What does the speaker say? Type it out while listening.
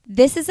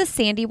This is a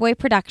Sandy Boy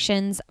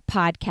Productions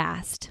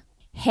podcast.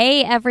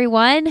 Hey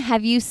everyone,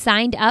 have you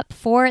signed up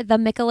for the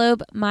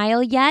Michelob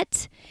Mile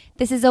yet?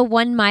 This is a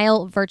 1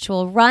 mile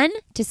virtual run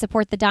to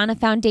support the Dana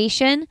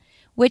Foundation,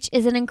 which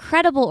is an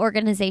incredible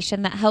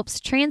organization that helps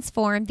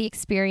transform the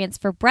experience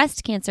for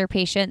breast cancer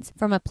patients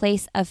from a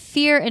place of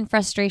fear and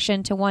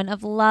frustration to one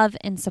of love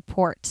and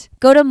support.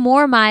 Go to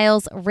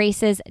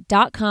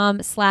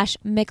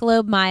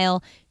moremilesraces.com/Michelob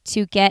Mile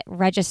to get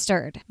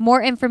registered.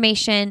 More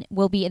information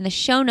will be in the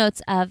show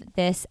notes of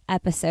this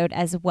episode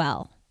as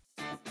well.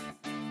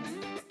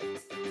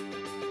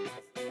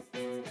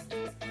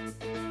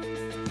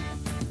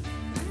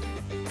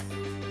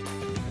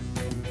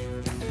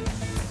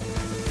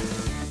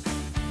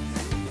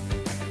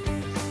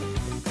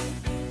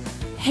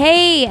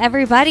 Hey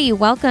everybody,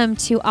 welcome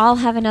to I'll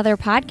Have Another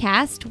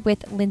Podcast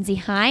with Lindsay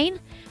Hein.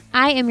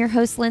 I am your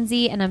host,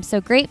 Lindsay, and I'm so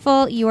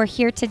grateful you are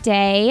here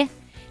today.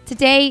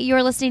 Today,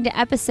 you're listening to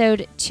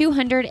episode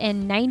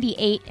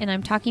 298, and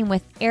I'm talking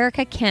with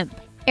Erica Kemp.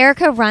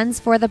 Erica runs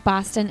for the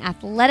Boston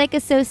Athletic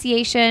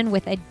Association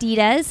with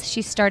Adidas.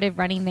 She started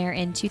running there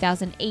in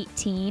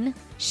 2018.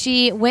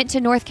 She went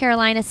to North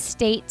Carolina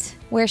State,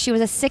 where she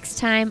was a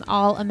 6-time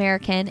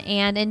All-American,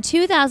 and in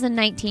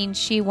 2019,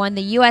 she won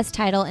the U.S.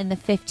 title in the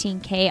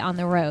 15K on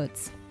the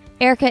roads.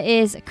 Erica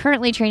is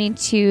currently training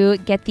to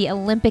get the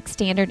Olympic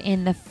standard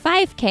in the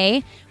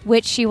 5K,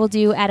 which she will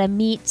do at a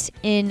meet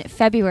in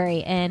February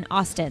in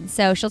Austin.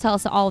 So she'll tell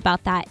us all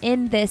about that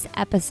in this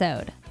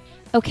episode.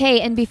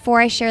 Okay, and before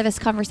I share this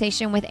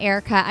conversation with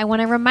Erica, I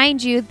want to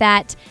remind you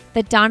that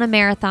the Dana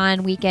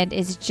Marathon weekend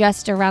is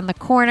just around the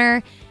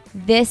corner.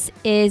 This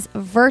is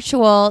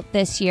virtual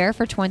this year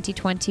for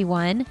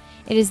 2021.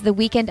 It is the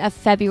weekend of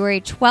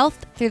February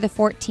 12th through the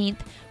 14th.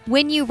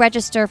 When you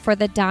register for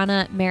the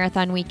Dana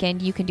Marathon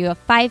weekend, you can do a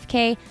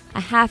 5K, a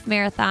half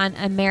marathon,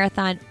 a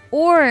marathon,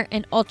 or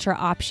an ultra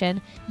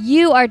option.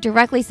 You are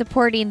directly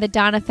supporting the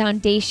Dana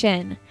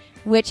Foundation,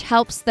 which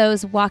helps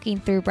those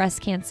walking through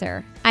breast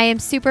cancer. I am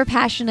super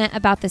passionate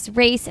about this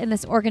race and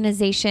this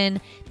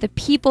organization. The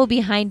people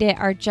behind it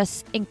are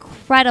just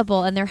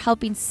incredible, and they're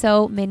helping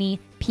so many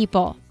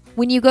people.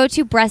 When you go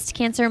to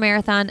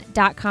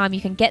breastcancermarathon.com,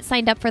 you can get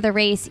signed up for the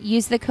race.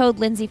 Use the code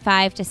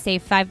Lindsay5 to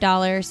save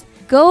 $5.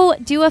 Go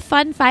do a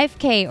fun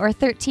 5K or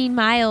 13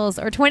 miles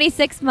or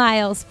 26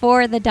 miles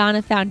for the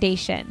Dana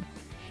Foundation.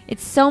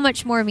 It's so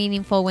much more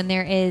meaningful when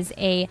there is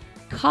a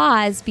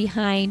cause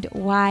behind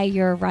why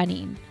you're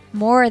running,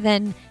 more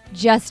than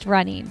just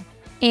running.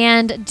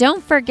 And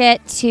don't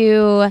forget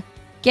to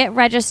get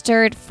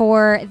registered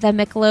for the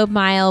Michelob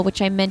Mile, which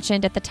I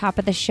mentioned at the top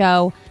of the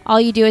show. All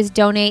you do is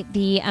donate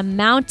the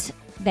amount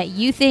that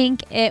you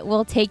think it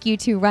will take you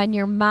to run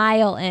your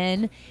mile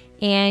in,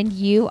 and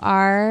you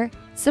are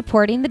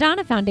supporting the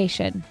Dana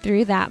Foundation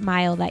through that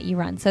mile that you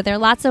run. So there are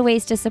lots of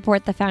ways to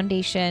support the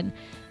foundation.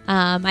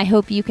 I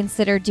hope you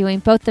consider doing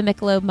both the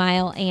Michelob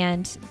Mile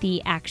and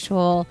the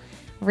actual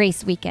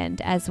race weekend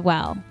as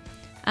well.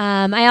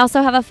 I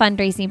also have a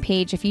fundraising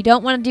page. If you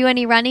don't want to do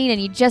any running and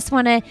you just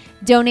want to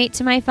donate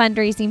to my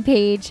fundraising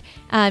page,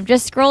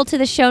 just scroll to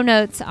the show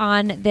notes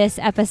on this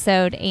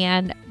episode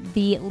and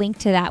the link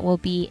to that will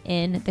be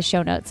in the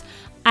show notes.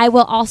 I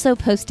will also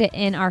post it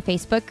in our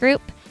Facebook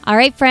group. All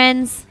right,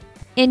 friends,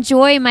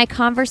 enjoy my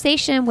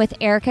conversation with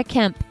Erica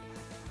Kemp.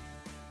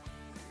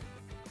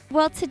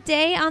 Well,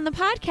 today on the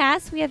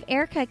podcast, we have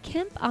Erica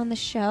Kemp on the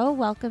show.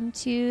 Welcome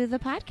to the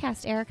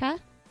podcast, Erica.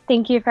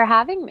 Thank you for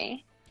having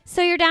me.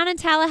 So you're down in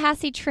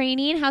Tallahassee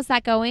training. How's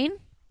that going?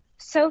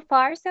 So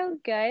far, so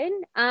good.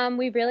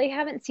 We really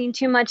haven't seen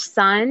too much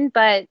sun,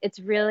 but it's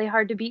really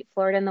hard to beat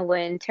Florida in the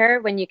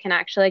winter when you can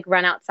actually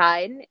run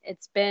outside.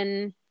 It's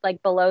been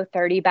below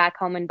 30 back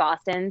home in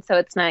Boston, so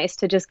it's nice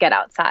to just get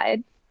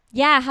outside.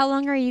 Yeah. How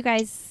long are you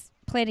guys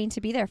planning to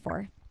be there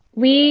for?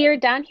 We are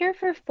down here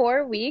for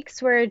 4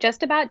 weeks. We're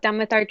just about done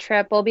with our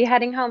trip. We'll be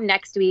heading home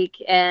next week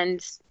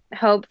and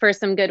hope for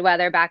some good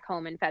weather back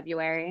home in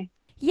February.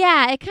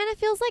 Yeah, it kind of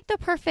feels like the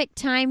perfect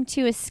time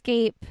to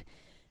escape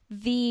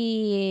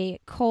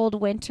the cold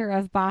winter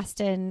of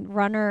Boston,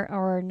 runner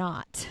or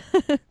not.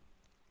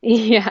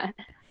 Yeah.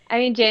 I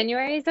mean,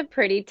 January is a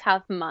pretty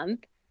tough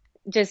month.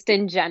 Just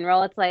in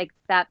general, it's like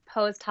that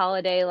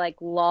post-holiday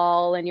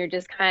lull, and you're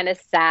just kind of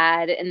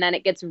sad, and then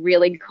it gets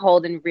really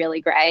cold and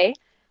really gray.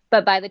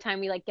 But by the time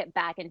we get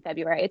back in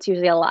February, it's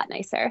usually a lot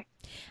nicer.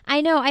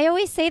 I know. I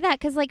always say that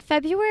because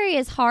February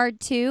is hard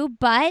too,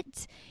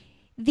 but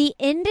the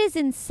end is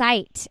in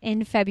sight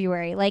in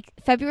February.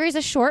 February is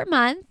a short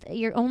month.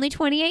 You're only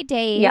 28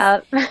 days.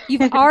 Yep.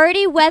 You've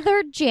already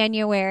weathered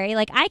January.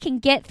 I can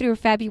get through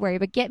February,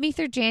 but get me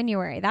through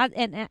January.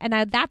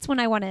 That's when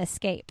I want to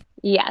escape.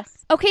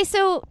 Yes. Okay,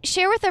 so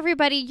share with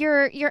everybody.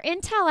 You're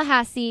in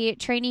Tallahassee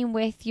training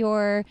with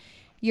your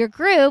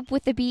group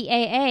with the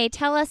BAA.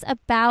 Tell us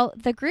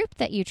about the group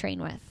that you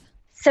train with.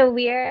 So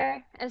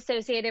we're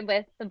associated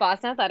with the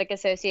Boston Athletic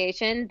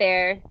Association.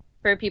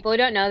 For people who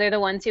don't know, they're the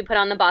ones who put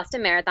on the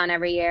Boston Marathon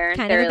every year.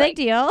 Kind of a big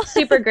deal.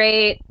 Super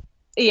great.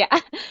 Yeah.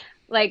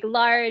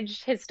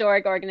 Large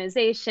historic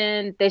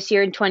organization. This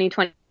year in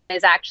 2020,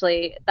 is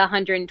actually the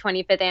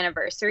 125th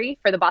anniversary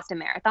for the Boston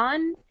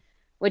Marathon,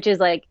 which is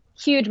like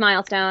huge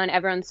milestone.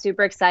 Everyone's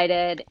super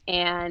excited.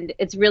 And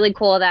it's really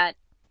cool that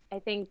I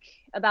think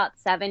about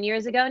 7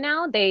 years ago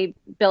now, they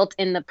built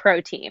in the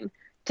pro team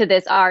to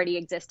this already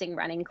existing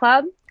running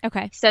club.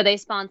 Okay. So they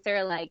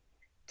sponsor like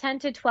 10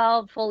 to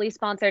 12 fully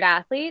sponsored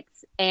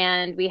athletes,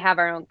 and we have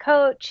our own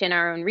coach and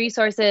our own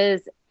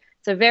resources.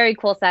 It's a very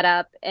cool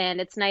setup,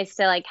 and it's nice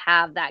to like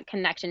have that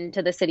connection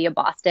to the city of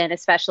Boston,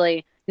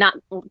 especially not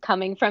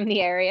coming from the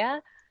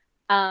area.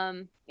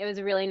 It was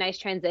a really nice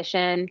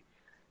transition.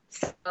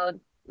 So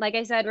like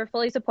I said, we're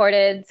fully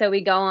supported. So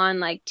we go on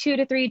like 2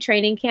 to 3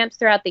 training camps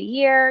throughout the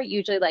year,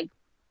 usually like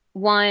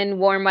 1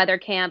 warm weather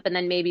camp and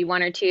then maybe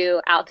 1 or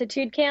 2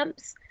 altitude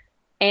camps.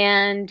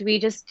 And we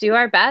just do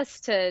our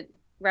best to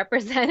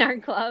represent our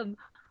club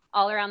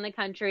all around the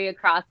country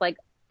across like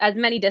as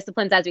many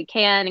disciplines as we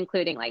can,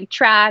 including like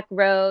track,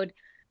 road.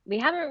 We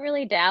haven't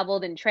really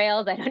dabbled in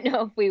trails. I don't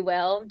know if we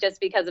will,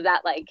 just because of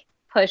that like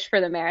push for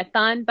the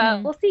marathon,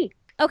 but we'll see.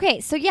 Okay,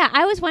 so yeah,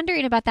 I was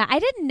wondering about that. I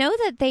didn't know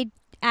that they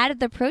added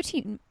the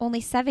protein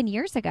only 7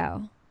 years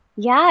ago.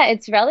 Yeah,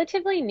 it's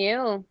relatively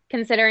new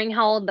considering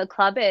how old the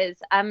club is.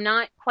 I'm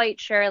not quite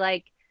sure,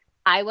 like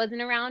I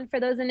wasn't around for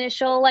those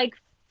initial like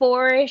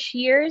 4-ish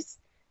years.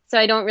 So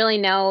I don't really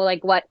know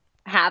like what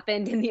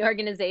happened in the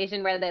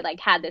organization where they like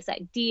had this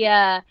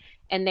idea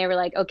and they were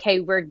like, okay,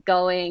 we're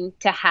going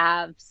to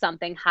have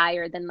something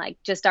higher than like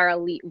just our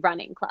elite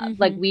running club.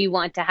 Like we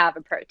want to have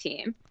a pro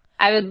team.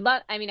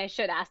 I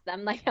should ask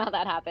them like how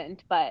that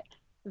happened, but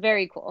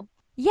very cool.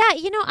 Yeah,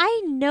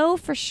 I know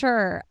for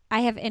sure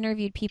I have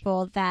interviewed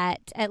people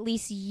that at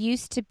least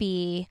used to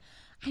be,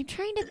 I'm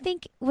trying to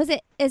think,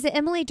 is it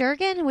Emily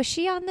Durgan? Was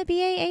she on the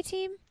BAA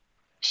team?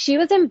 She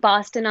was in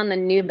Boston on the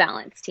New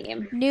Balance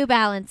team. New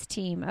Balance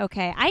team.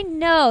 Okay. I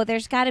know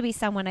there's got to be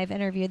someone I've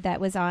interviewed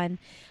that was on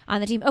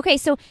the team. Okay,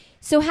 so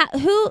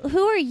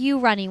who are you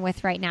running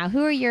with right now?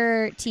 Who are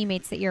your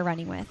teammates that you're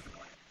running with?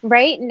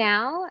 Right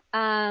now,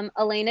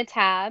 Elena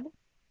Tabb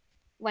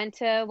went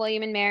to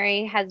William and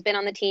Mary, has been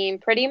on the team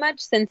pretty much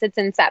since its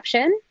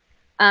inception,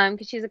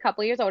 because she's a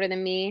couple years older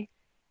than me.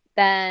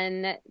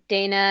 Then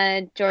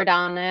Dana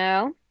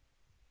Giordano,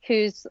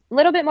 who's a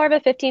little bit more of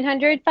a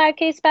 1500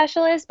 5K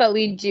specialist, but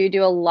we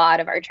do a lot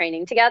of our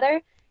training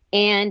together.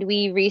 And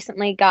we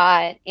recently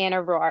got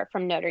Anna Rohr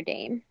from Notre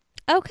Dame.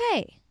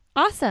 Okay,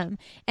 awesome.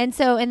 And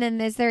then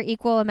is there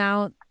equal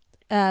amount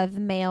of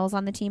males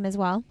on the team as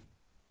well?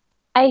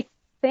 I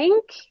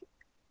think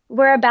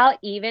we're about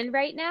even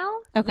right now.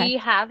 Okay. We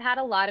have had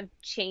a lot of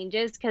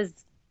changes because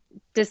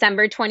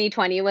December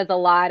 2020 was a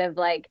lot of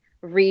like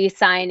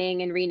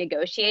re-signing and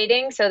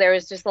renegotiating. So there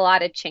was just a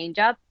lot of change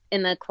up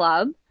in the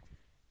club.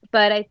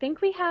 But I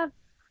think we have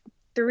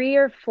 3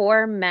 or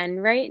 4 men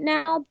right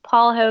now.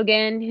 Paul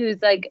Hogan,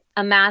 who's like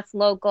a Mass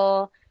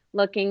local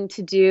looking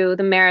to do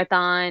the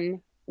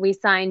marathon. We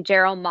signed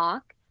Gerald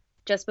Mock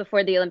just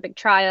before the Olympic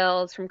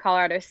trials from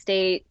Colorado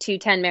State,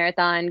 2:10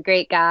 marathon,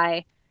 great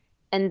guy.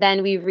 And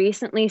then we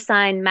recently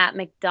signed Matt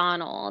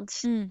McDonald,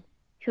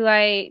 who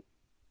I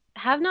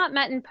have not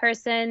met in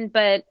person,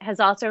 but has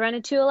also run a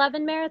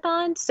 2:11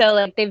 marathon. So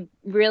like they've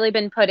really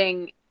been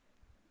putting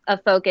a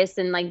focus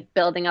in like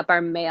building up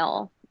our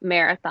male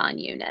marathon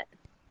unit.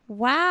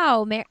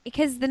 Wow,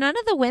 because none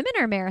of the women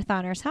are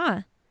marathoners,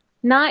 huh?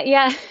 Not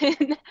yet.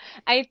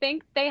 I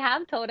think they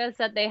have told us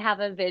that they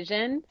have a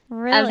vision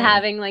of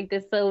having like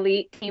this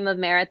elite team of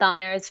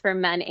marathoners for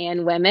men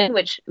and women,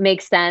 which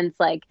makes sense.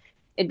 Like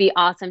it'd be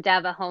awesome to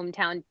have a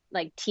hometown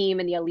like team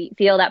in the elite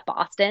field at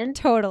Boston.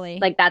 Totally.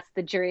 Like that's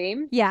the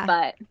dream. Yeah.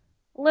 But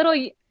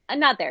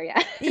not there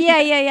yet.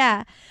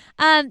 Yeah.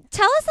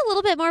 Tell us a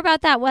little bit more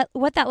about that.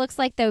 What that looks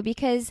like though,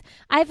 because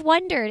I've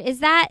wondered, is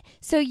that,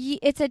 so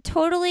it's a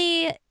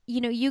totally,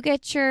 you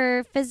get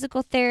your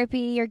physical therapy,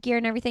 your gear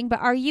and everything, but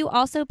are you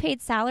also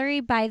paid salary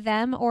by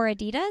them or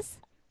Adidas?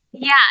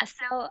 Yeah.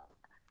 So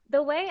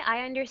the way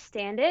I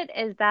understand it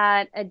is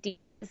that Adidas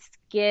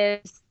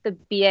gives the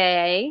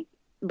BAA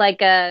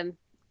like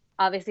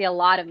obviously a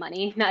lot of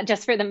money, not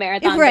just for the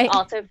marathon, right, but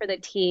also for the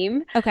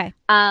team. Okay.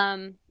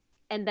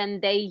 And then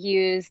they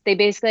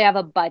basically have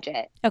a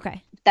budget.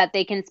 Okay. That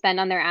they can spend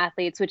on their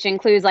athletes, which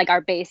includes like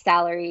our base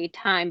salary,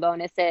 time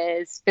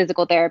bonuses,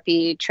 physical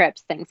therapy,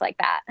 trips, things like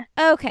that.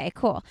 Okay,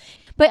 cool.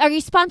 But are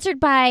you sponsored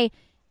by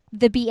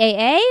the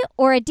BAA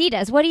or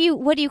Adidas? What do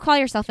you call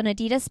yourself, an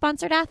Adidas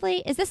sponsored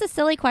athlete? Is this a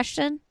silly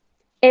question?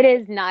 It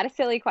is not a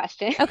silly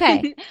question.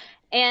 Okay.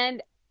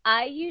 And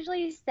I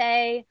usually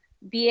say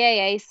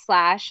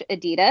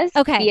BAA/Adidas.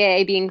 Okay.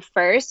 BAA being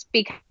first,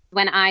 because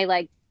when I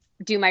like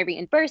do my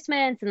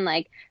reimbursements and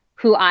like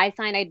who I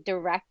sign a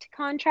direct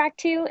contract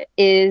to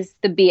is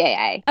the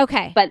BAA.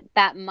 Okay. But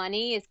that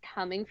money is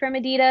coming from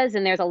Adidas,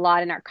 and there's a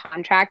lot in our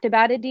contract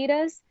about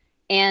Adidas.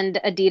 And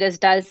Adidas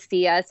does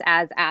see us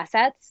as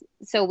assets,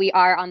 so we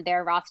are on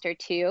their roster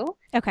too.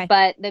 Okay.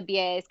 But the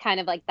BAA is kind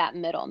of like that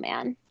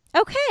middleman.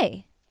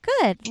 Okay.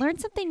 Good. Learned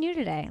something new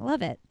today.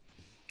 Love it.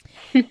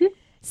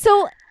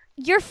 So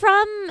you're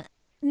from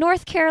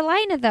North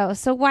Carolina, though.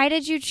 So why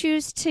did you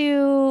choose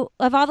to,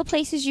 of all the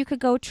places you could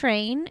go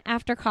train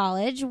after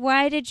college,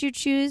 why did you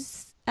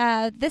choose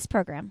this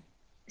program?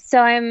 So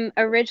I'm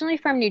originally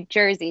from New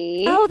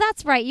Jersey. Oh,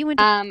 that's right. You went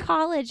to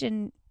college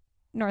in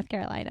North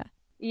Carolina.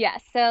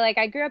 Yes. So like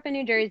I grew up in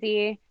New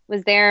Jersey,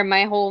 was there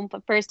my whole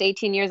first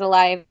 18 years of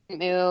life,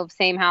 moved,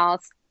 same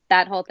house,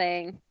 that whole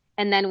thing.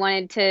 And then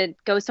wanted to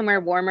go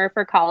somewhere warmer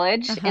for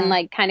college and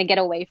like kind of get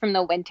away from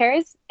the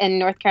winters. And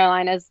North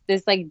Carolina's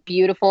this like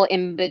beautiful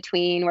in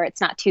between where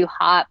it's not too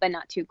hot but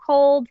not too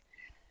cold.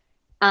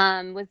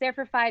 Was there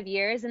for 5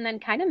 years and then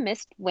kind of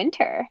missed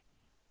winter.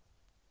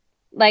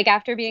 Like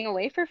after being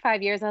away for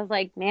 5 years, I was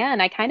like,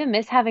 man, I kind of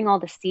miss having all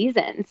the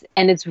seasons.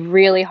 And it's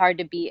really hard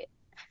to beat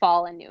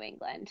fall in New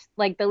England.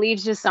 Like the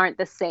leaves just aren't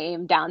the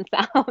same down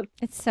south.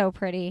 It's so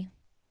pretty.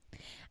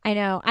 I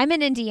know. I'm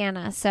in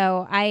Indiana,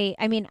 so I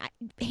mean,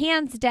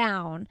 hands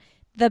down,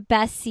 the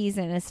best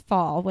season is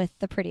fall with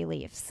the pretty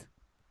leaves.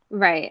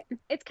 Right.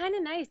 It's kind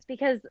of nice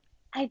because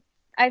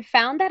I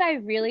found that I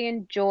really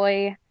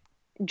enjoy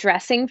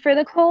dressing for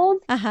the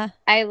cold.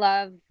 I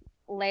love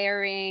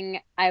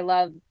layering. I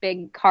love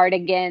big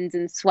cardigans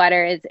and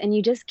sweaters, and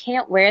you just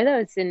can't wear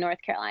those in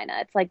North Carolina.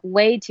 It's like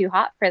way too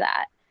hot for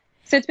that.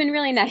 So it's been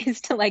really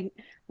nice to like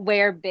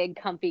wear big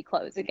comfy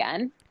clothes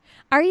again.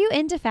 Are you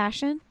into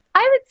fashion?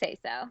 I would say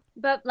so.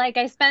 But like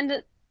I spend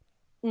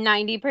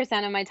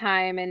 90% of my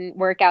time in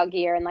workout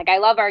gear and like I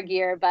love our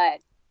gear, but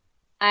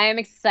I am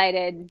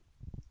excited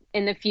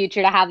in the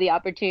future to have the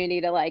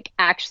opportunity to like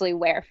actually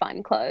wear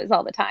fun clothes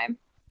all the time.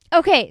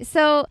 Okay,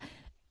 so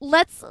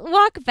let's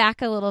walk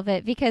back a little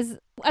bit because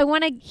I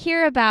want to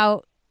hear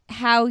about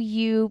how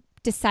you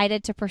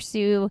decided to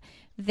pursue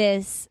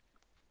this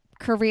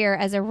career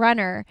as a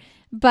runner.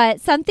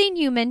 But something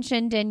you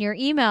mentioned in your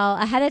email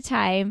ahead of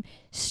time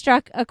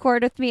struck a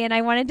chord with me, and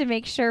I wanted to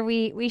make sure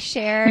we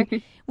share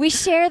we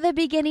share the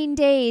beginning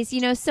days. You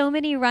know, so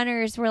many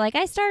runners were like,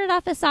 I started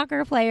off a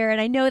soccer player,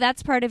 and I know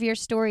that's part of your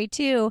story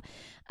too.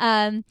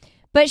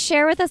 But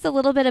share with us a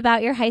little bit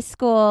about your high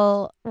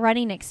school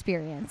running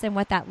experience and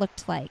what that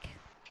looked like.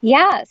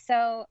 Yeah,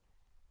 so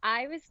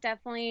I was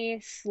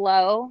definitely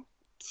slow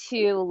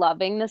to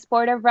loving the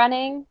sport of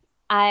running.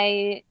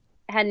 I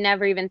had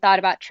never even thought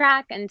about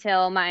track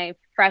until my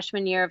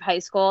freshman year of high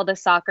school. The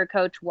soccer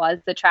coach was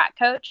the track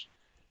coach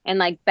and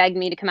like begged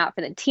me to come out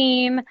for the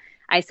team.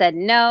 I said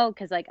no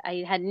because like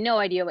I had no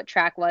idea what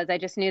track was. I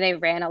just knew they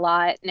ran a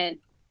lot and it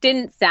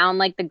didn't sound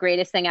like the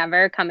greatest thing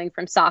ever coming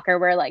from soccer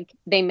where like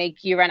they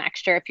make you run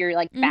extra if you're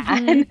like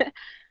bad.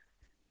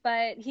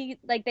 But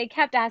they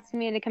kept asking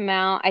me to come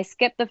out. I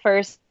skipped the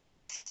first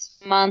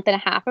month and a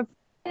half of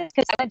it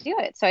because I would do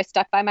it. So I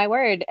stuck by my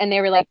word. And they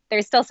were like,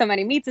 there's still so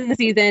many meets in the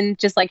season.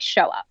 Just like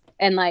show up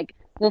and like,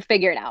 we'll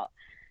figure it out.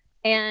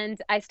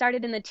 And I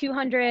started in the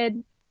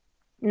 200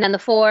 and then the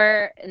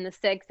 4 and the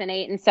 6 and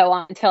 8 and so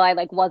on until I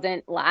like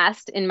wasn't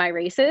last in my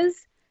races.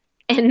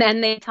 And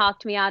then they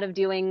talked me out of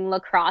doing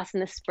lacrosse in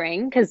the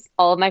spring because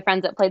all of my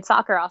friends that played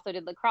soccer also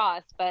did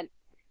lacrosse, but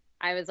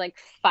I was like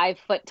 5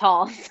 foot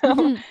tall.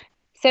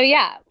 So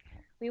yeah,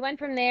 we went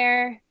from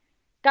there,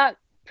 got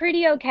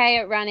pretty okay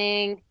at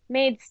running,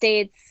 made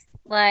states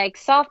like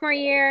sophomore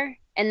year,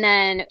 and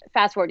then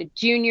fast forward to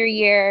junior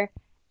year.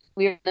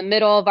 We were in the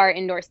middle of our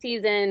indoor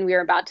season. We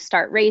were about to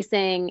start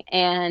racing,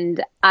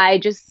 and I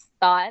just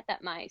thought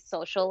that my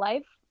social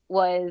life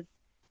was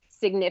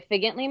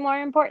significantly more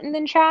important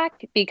than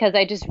track because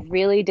I just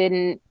really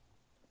didn't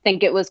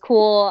think it was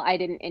cool. I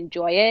didn't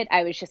enjoy it.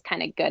 I was just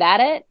kind of good at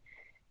it.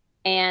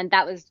 And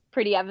that was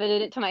pretty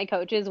evident to my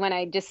coaches when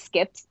I just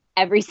skipped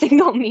every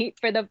single meet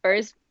for the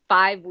first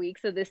 5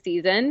 weeks of the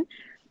season.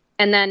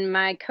 And then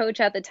my coach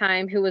at the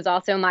time, who was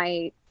also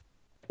my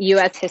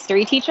U.S.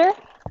 history teacher,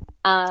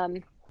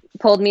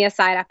 pulled me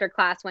aside after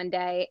class one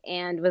day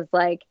and was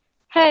like,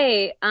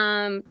 hey,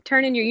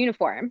 turn in your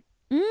uniform.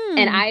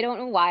 And I don't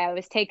know why I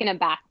was taken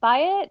aback by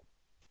it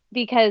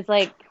because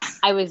like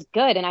I was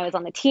good and I was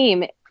on the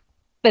team.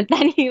 But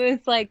then he was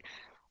like,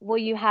 well,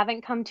 you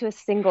haven't come to a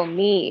single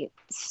meet.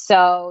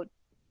 So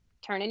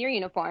turn in your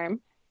uniform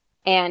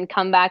and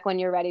come back when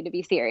you're ready to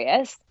be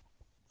serious.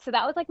 So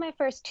that was like my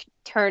first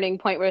turning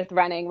point with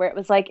running where it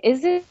was like,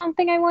 is this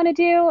something I want to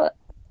do?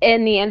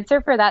 And the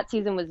answer for that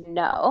season was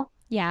no.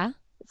 Yeah.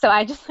 So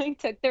I just like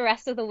took the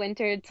rest of the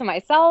winter to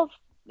myself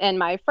and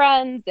my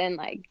friends and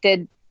like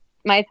did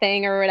my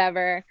thing or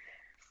whatever.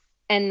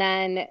 And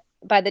then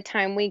by the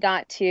time we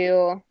got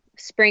to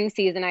spring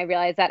season, I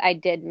realized that I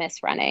did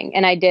miss running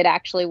and I did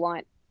actually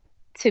want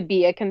to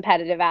be a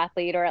competitive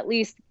athlete or at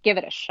least give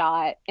it a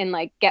shot and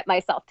like get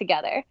myself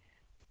together.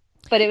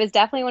 But it was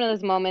definitely one of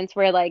those moments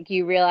where like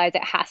you realize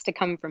it has to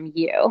come from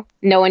you.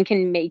 No one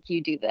can make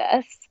you do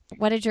this.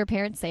 What did your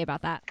parents say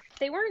about that?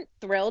 They weren't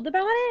thrilled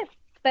about it,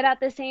 but at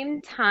the same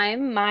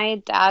time,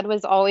 my dad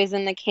was always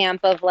in the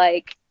camp of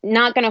like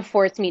not going to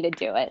force me to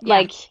do it. Yeah.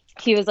 Like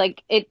he was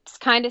like, it's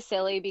kind of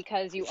silly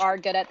because you are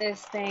good at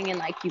this thing and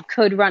like you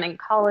could run in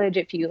college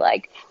if you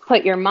like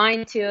put your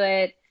mind to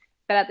it.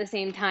 But at the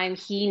same time,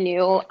 he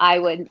knew I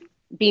would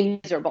be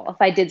miserable if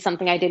I did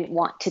something I didn't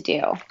want to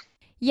do.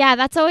 Yeah,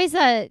 that's always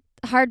a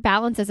hard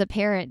balance as a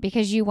parent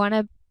because you want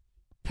to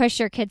push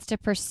your kids to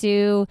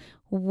pursue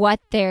what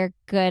they're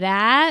good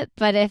at,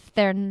 but if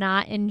they're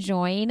not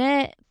enjoying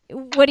it,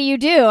 what do you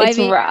do? It's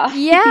rough.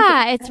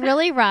 Yeah, it's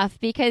really rough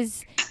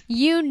because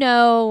you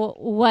know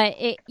what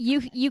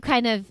you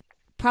kind of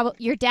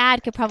probably your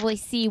dad could probably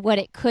see what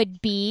it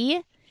could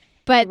be,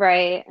 but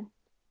right.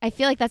 I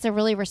feel like that's a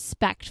really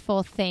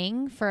respectful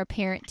thing for a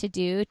parent to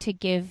do, to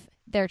give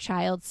their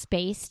child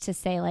space to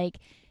say like,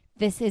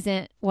 this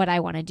isn't what I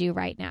want to do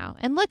right now.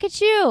 And look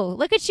at you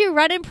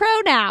running pro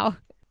now.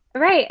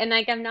 Right. And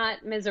like, I'm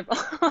not miserable.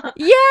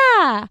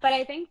 Yeah. But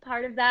I think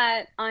part of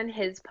that on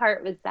his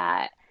part was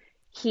that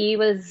he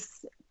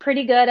was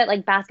pretty good at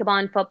like basketball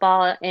and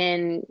football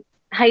in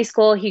high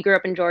school. He grew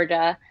up in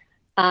Georgia,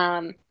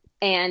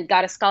 and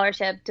got a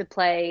scholarship to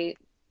play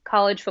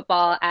college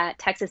football at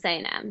Texas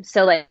A&M.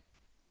 So like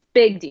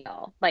big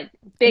deal, like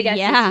big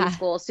SEC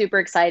school, super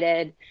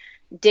excited.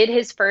 Did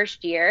his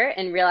first year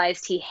and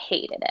realized he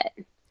hated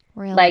it.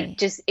 Really? Like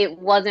just it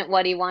wasn't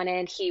what he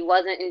wanted. He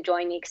wasn't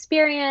enjoying the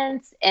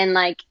experience and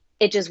like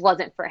it just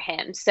wasn't for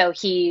him. So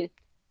he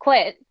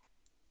quit,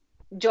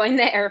 joined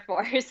the Air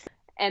Force,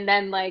 and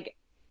then like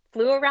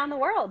flew around the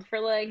world for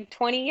like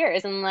 20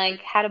 years and like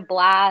had a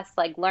blast,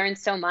 like learned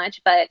so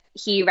much, but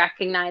he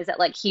recognized that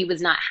like he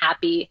was not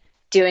happy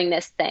doing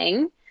this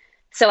thing.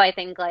 So I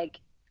think like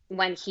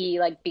when he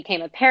like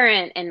became a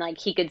parent and like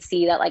he could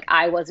see that like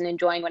I wasn't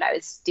enjoying what I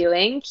was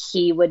doing,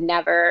 he would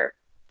never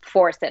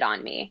force it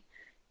on me.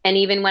 And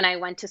even when I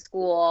went to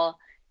school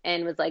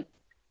and was like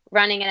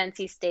running at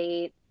NC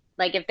State,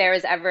 like if there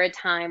was ever a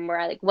time where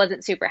I like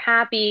wasn't super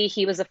happy,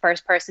 he was the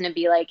first person to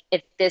be like,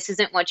 if this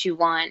isn't what you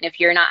want, if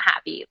you're not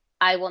happy,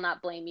 I will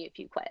not blame you if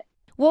you quit.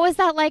 What was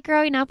that like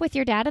growing up with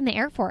your dad in the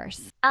Air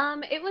Force?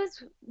 It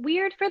was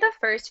weird for the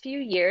first few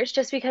years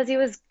just because he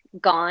was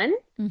gone.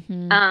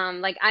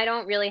 Mm-hmm. Like I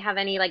don't really have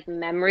any like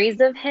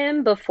memories of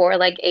him before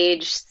like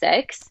age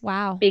 6.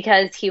 Wow.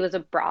 Because he was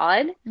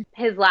abroad.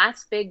 His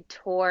last big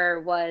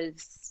tour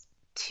was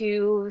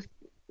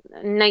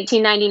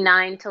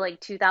 1999 to like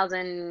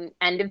 2000,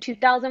 end of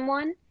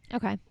 2001.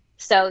 Okay.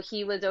 So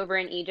he was over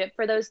in Egypt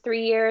for those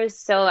 3 years.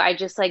 So I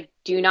just like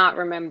do not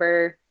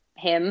remember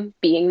him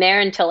being there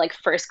until like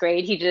first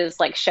grade. He just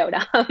like showed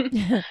up.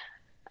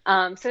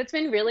 So it's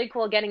been really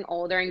cool getting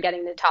older and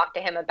getting to talk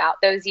to him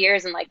about those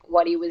years and like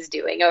what he was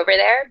doing over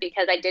there,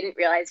 because I didn't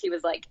realize he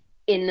was like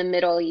in the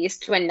Middle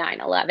East when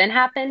 9/11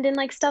 happened and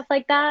like stuff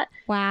like that.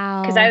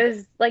 Wow. Because I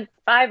was like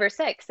 5 or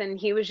 6 and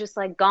he was just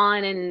like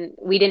gone, and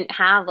we didn't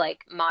have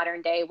like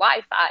modern day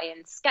Wi-Fi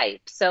and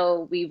Skype.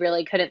 So we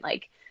really couldn't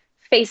like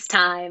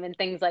FaceTime and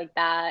things like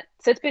that.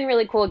 So it's been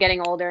really cool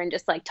getting older and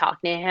just like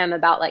talking to him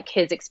about like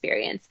his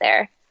experience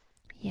there.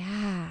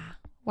 Yeah.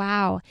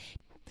 Wow.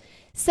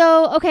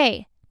 So,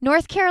 okay,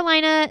 North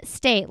Carolina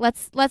State.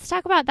 Let's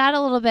talk about that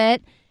a little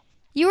bit.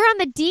 You were on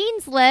the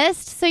dean's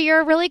list, so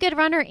you're a really good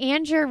runner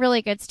and you're a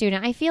really good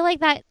student. I feel like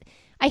that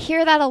I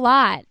hear that a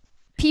lot.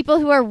 People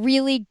who are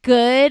really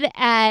good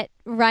at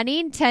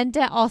running tend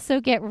to also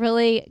get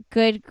really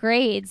good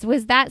grades.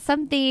 Is that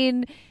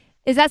something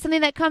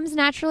that comes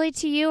naturally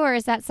to you, or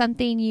is that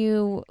something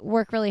you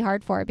work really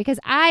hard for? Because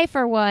I,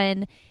 for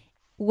one,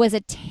 was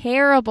a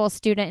terrible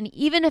student, and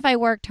even if I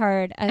worked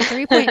hard, a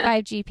 3.5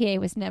 GPA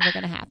was never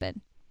going to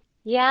happen.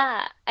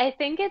 Yeah, I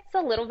think it's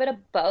a little bit of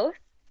both.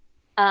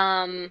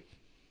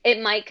 It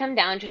might come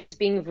down to just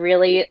being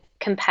really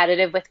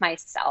competitive with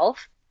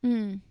myself.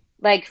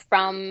 Like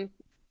from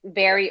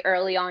very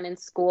early on in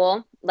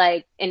school,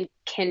 like in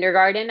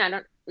kindergarten, I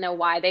don't know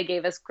why they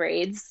gave us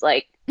grades,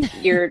 like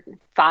you're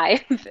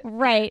 5.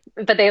 Right.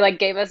 But they like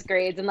gave us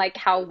grades and like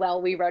how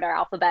well we wrote our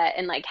alphabet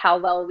and like how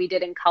well we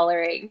did in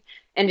coloring.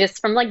 And just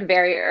from like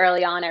very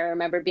early on, I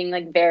remember being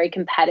like very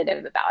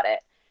competitive about it.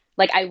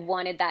 Like I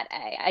wanted that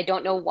A. I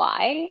don't know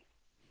why,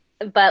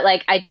 but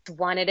like I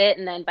wanted it.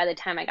 And then by the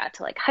time I got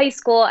to like high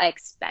school, I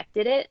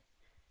expected it.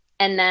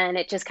 And then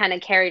it just kind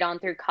of carried on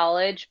through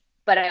college.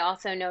 But I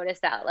also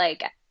noticed that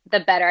like the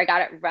better I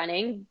got at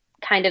running,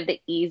 kind of the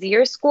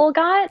easier school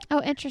got.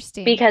 Oh,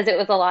 interesting. Because it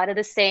was a lot of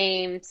the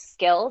same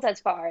skills as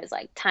far as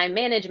like time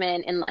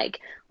management and like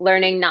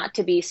learning not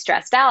to be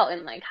stressed out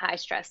in like high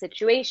stress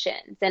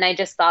situations. And I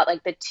just thought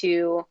like the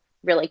two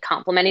really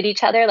complemented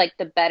each other. Like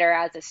the better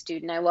as a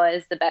student I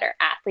was, the better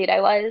athlete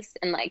I was,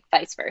 and like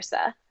vice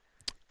versa.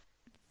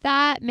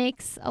 That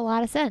makes a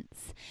lot of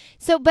sense.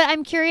 So, but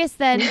I'm curious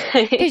then,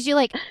 because you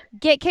like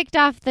get kicked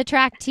off the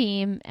track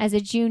team as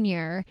a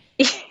junior,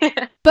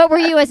 but were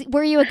you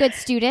a good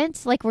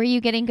student? Like, were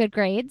you getting good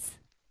grades?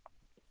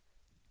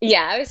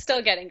 Yeah, I was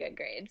still getting good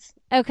grades.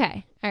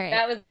 Okay. All right.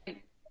 That was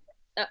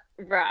a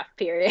rough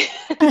period.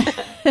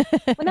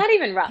 Well, not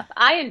even rough.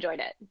 I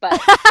enjoyed it,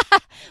 but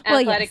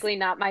well, athletically yes.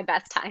 Not my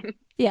best time.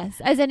 Yes,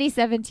 as any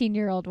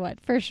 17-year-old would,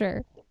 for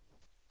sure.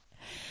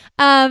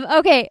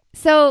 Okay,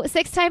 so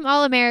 6-time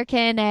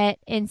All-American at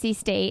NC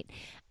State.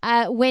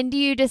 When do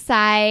you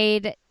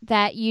decide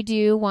that you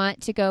do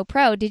want to go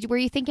pro? Were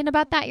you thinking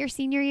about that your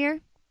senior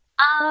year?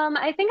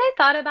 I think I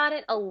thought about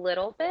it a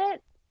little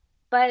bit,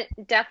 but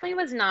definitely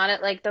was not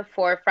at like the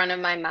forefront of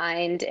my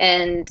mind.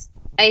 And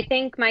I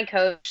think my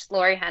coach,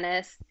 Lori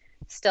Hennis,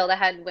 still the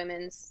head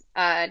women's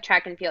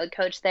track and field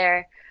coach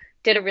there,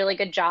 did a really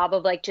good job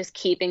of like just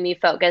keeping me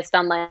focused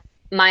on like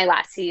my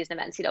last season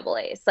of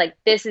NCAAs. Like,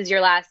 this is your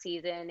last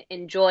season.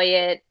 Enjoy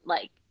it.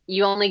 Like,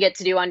 you only get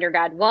to do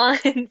undergrad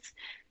once,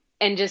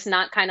 and just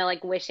not kind of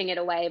like wishing it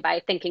away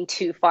by thinking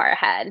too far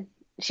ahead.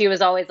 She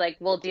was always like,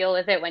 we'll deal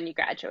with it when you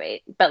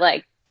graduate, but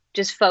like,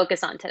 just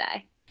focus on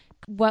today.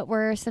 What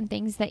were some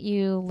things that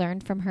you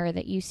learned from her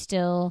that you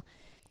still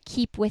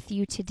keep with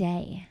you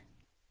today?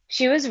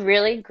 She was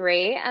really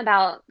great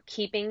about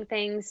keeping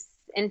things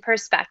in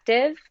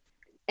perspective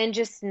and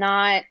just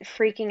not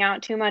freaking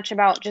out too much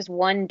about just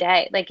one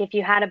day. Like, if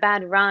you had a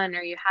bad run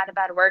or you had a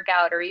bad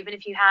workout, or even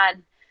if you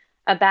had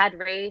a bad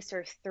race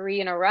or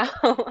 3 in a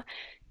row,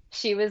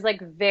 she was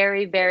like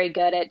very, very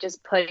good at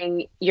just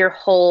putting your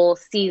whole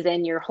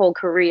season, your whole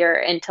career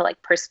into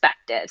like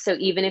perspective. So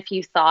even if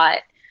you thought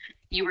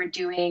you were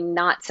doing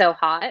not so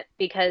hot,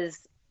 because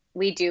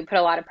we do put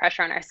a lot of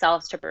pressure on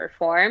ourselves to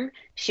perform,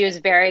 she was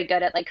very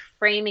good at like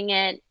framing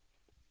it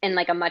in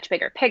like a much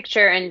bigger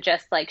picture and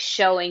just like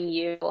showing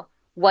you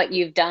what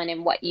you've done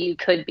and what you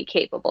could be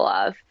capable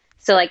of.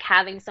 So like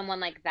having someone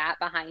like that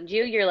behind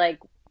you, you're like,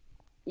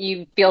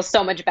 you feel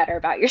so much better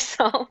about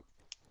yourself.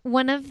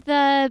 One of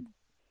the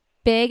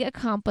big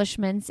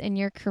accomplishments in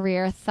your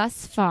career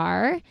thus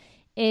far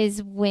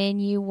is when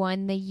you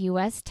won the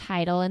U.S.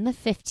 title in the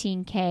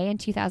 15K in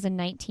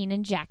 2019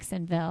 in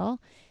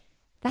Jacksonville.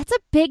 That's a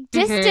big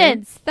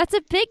distance. That's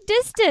a big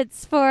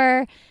distance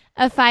for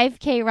a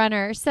 5K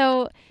runner.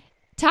 So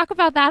talk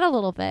about that a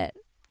little bit.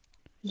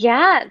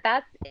 Yeah,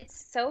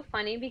 it's so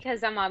funny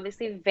because I'm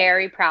obviously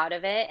very proud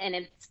of it, and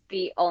it's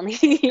the only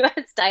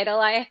US title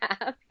I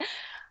have.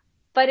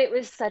 But it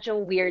was such a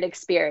weird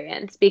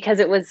experience because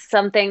it was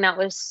something that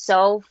was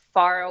so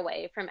far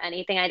away from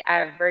anything I'd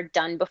ever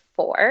done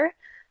before.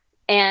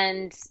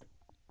 And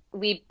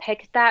we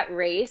picked that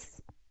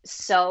race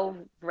so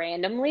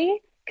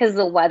randomly because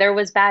the weather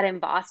was bad in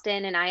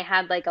Boston and I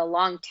had like a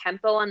long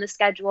tempo on the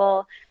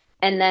schedule.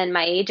 And then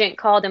my agent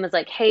called and was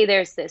like, hey,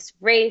 there's this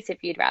race.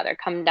 If you'd rather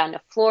come down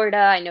to Florida,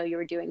 I know you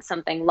were doing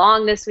something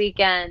long this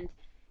weekend.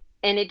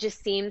 And it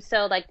just seemed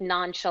so like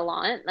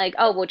nonchalant, like,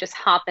 oh, we'll just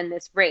hop in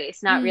this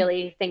race, not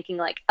really thinking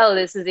like, oh,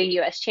 this is a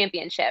US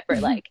championship, or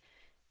like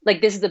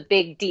this is a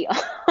big deal.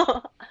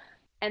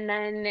 And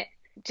then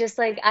just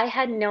like, I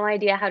had no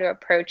idea how to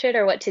approach it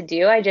or what to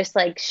do. I just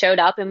like showed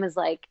up and was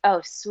like,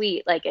 oh,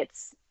 sweet. Like,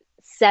 it's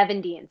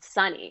 70 and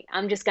sunny.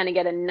 I'm just going to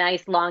get a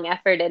nice long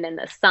effort in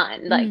the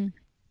sun. Like,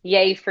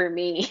 yay for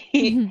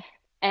me.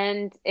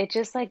 And it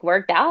just like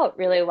worked out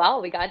really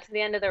well. We got to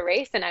the end of the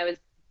race and I was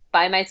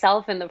by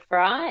myself in the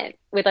front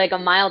with like a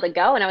mile to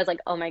go. And I was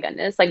like, oh my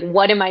goodness, like,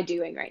 what am I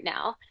doing right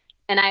now?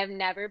 And I have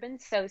never been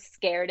so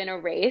scared in a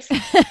race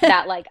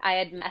that like I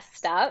had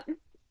messed up,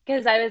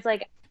 because I was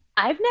like,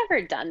 I've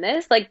never done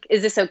this. Like,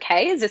 is this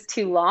okay? Is this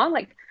too long?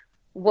 Like,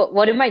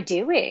 what am I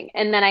doing?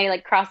 And then I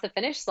like crossed the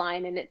finish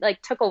line and it like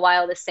took a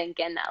while to sink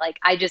in that like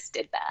I just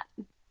did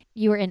that.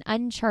 You were in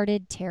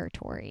uncharted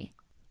territory.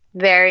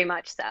 Very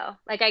much so.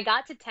 Like, I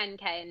got to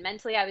 10K and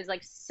mentally I was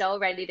like so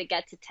ready to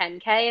get to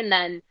 10K. And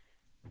then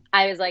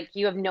I was like,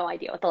 you have no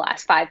idea what the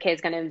last 5K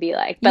is going to be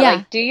like, but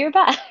like, do your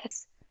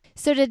best.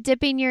 So did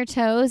dipping your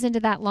toes into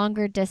that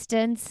longer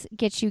distance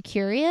get you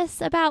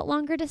curious about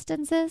longer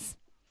distances?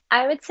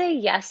 I would say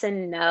yes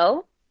and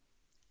no.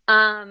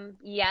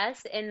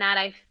 Yes, in that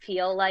I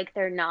feel like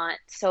they're not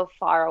so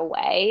far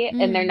away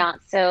and they're not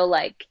so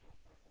like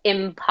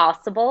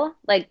impossible.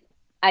 Like,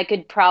 I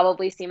could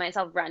probably see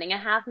myself running a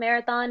half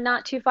marathon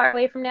not too far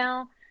away from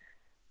now.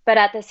 But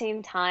at the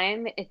same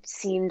time, it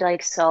seemed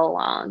like so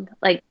long,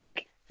 like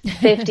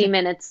 50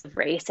 minutes of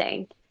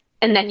racing.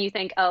 And then you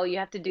think, oh, you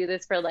have to do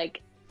this for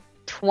like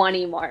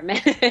 20 more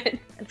minutes.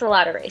 It's a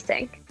lot of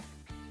racing.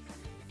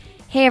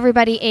 Hey,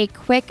 everybody, a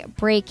quick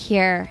break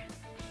here.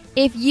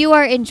 If you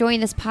are enjoying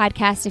this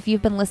podcast, if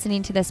you've been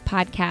listening to this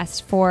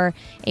podcast for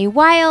a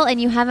while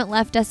and you haven't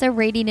left us a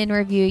rating and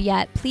review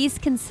yet, please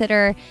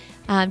consider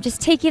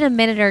just taking a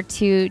minute or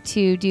two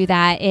to do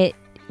that. It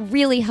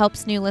really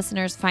helps new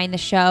listeners find the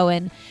show.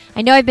 And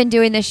I know I've been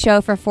doing this show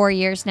for 4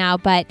 years now,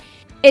 but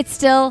it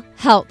still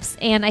helps.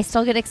 And I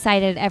still get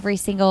excited every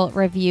single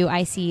review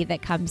I see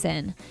that comes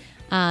in.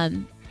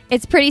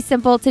 It's pretty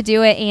simple to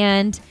do it,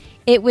 and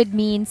it would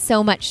mean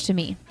so much to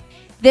me.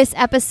 This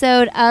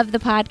episode of the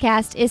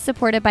podcast is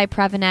supported by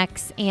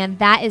Previnex, and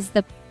that is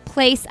the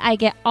place I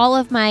get all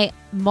of my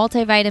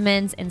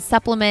multivitamins and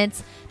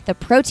supplements, the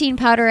protein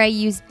powder I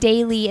use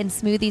daily in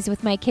smoothies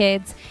with my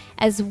kids,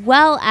 as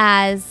well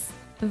as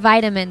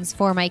vitamins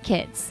for my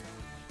kids.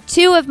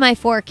 2 of my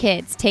 4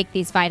 kids take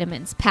these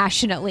vitamins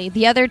passionately.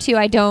 The other 2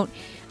 I don't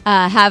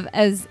have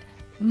as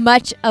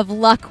much of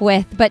luck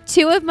with, but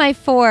 2 of my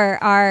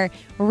 4 are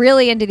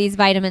really into these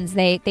vitamins.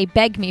 They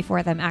beg me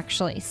for them,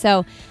 actually.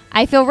 So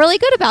I feel really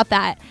good about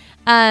that.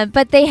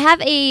 But they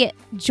have a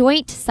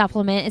joint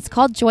supplement. It's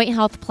called Joint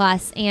Health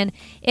Plus, and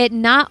it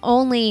not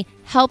only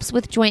helps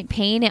with joint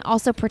pain, it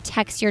also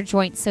protects your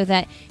joints so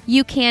that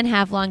you can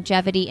have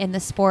longevity in the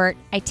sport.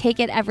 I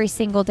take it every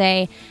single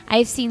day.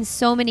 I've seen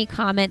so many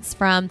comments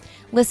from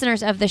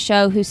listeners of the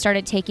show who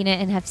started taking it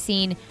and have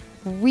seen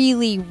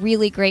really,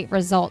 really great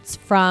results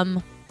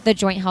from the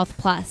Joint Health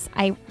Plus.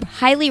 I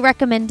highly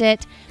recommend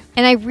it,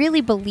 and I really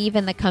believe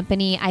in the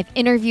company. I've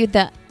interviewed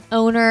the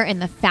owner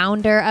and the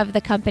founder of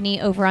the company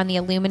over on the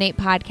Illuminate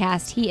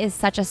podcast. He is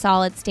such a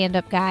solid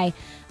stand-up guy.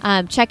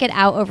 Check it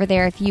out over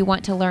there if you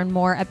want to learn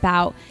more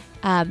about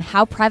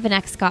how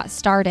Previnex got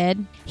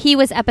started. He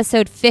was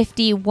episode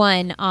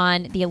 51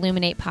 on the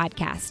Illuminate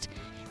podcast.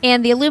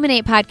 And the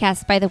Illuminate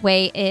podcast, by the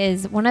way,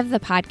 is one of the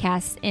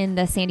podcasts in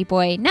the Sandy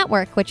Boy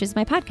Network, which is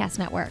my podcast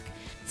network.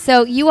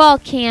 So you all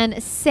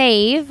can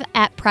save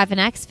at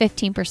Previnex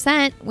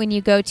 15% when you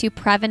go to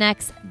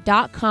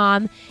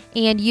Previnex.com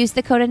and use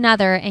the code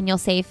ANOTHER, and you'll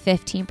save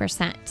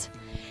 15%.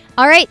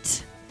 All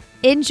right,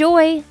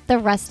 enjoy the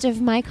rest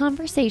of my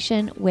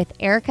conversation with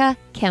Erica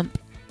Kemp.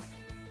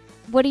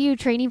 What are you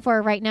training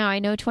for right now? I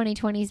know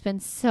 2020 has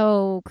been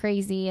so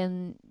crazy,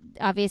 and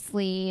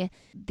obviously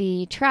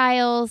the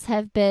trials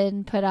have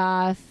been put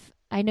off.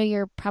 I know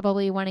you're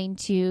probably wanting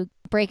to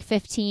break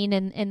 15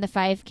 in the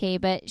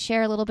 5K, but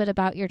share a little bit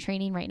about your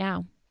training right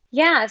now.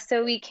 Yeah,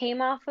 so we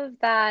came off of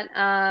that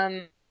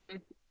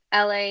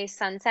LA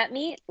Sunset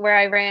meet where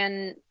I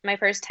ran my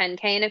first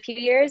 10K in a few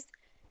years,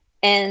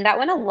 and that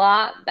went a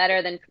lot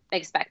better than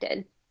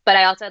expected. But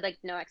I also had like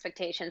no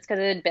expectations because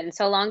it had been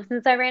so long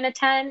since I ran a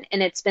 10,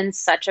 and it's been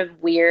such a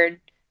weird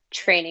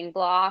training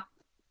block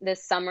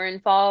this summer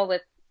and fall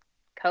with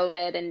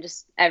COVID and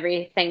just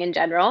everything in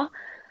general.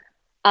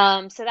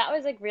 So that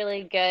was like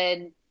really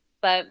good.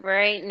 But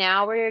right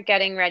now we're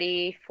getting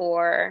ready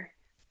for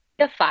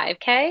the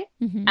 5K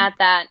at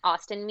that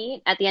Austin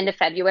meet at the end of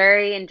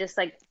February, and just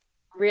like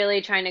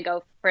really trying to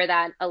go for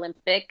that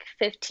Olympic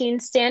 15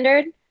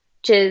 standard,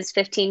 which is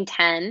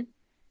 15:10.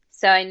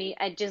 So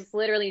I just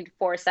literally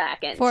 4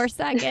 seconds. 4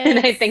 seconds. And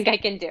I think I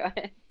can do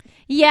it.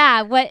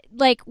 Yeah.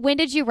 When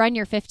did you run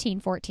your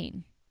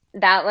 15:14?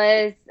 That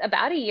was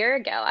about a year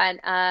ago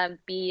at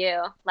BU,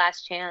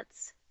 Last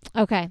Chance.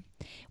 Okay.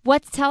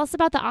 Tell us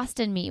about the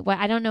Austin meet.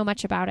 I don't know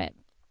much about it.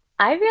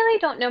 I really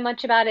don't know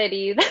much about it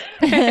either.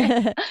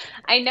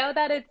 I know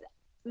that it's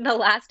the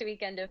last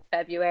weekend of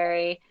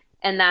February,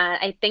 and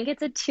that I think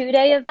it's a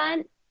 2-day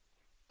event.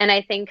 And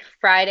I think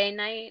Friday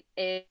night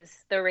is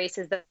the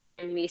races that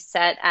we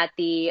set at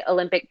the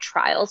Olympic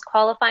trials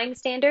qualifying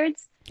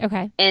standards.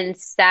 Okay. And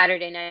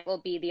Saturday night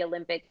will be the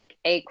Olympic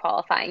A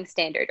qualifying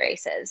standard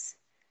races.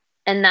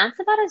 And that's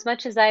about as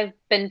much as I've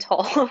been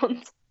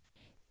told.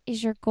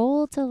 Is your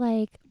goal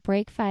to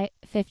break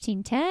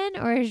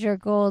 15:10, or is your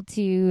goal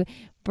to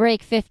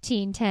break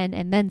 15:10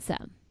 and then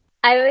some?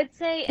 I would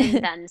say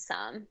and then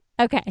some.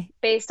 Okay.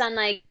 Based on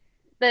the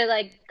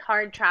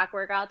hard track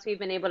workouts we've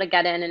been able to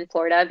get in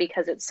Florida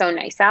because it's so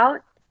nice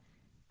out.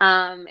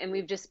 And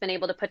we've just been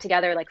able to put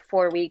together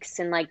 4 weeks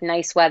in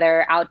nice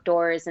weather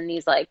outdoors in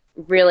these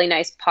really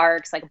nice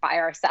parks by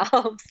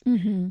ourselves.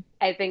 Mm-hmm.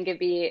 I think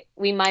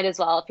we might as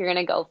well, if you're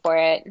going to go for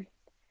it,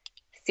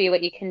 see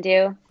what you can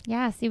do.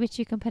 Yeah, see what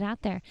you can put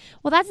out there.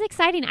 Well, that's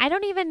exciting. I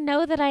don't even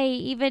know that I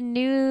even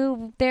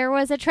knew there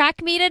was a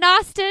track meet in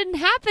Austin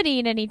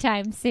happening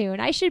anytime soon.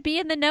 I should be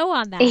in the know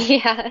on that.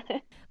 Yeah.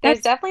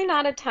 There's definitely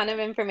not a ton of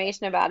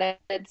information about it.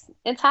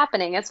 It's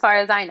happening as far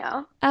as I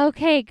know.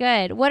 Okay,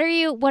 good. What are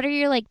you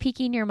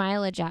peaking your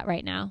mileage at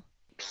right now?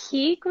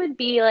 Peak would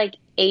be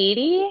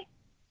 80.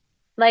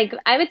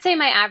 I would say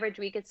my average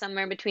week is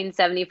somewhere between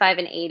 75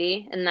 and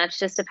 80, and that's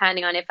just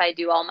depending on if I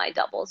do all my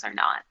doubles or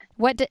not.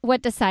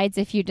 What decides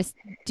if you just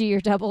do your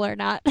double or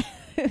not?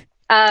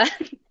 How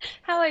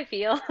I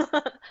feel.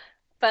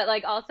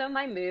 But also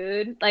my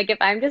mood. If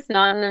I'm just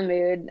not in the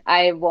mood,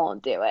 I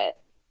won't do it.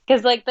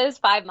 Because those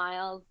 5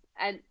 miles,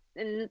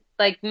 and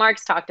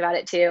Mark's talked about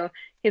it too.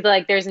 He's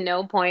there's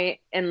no point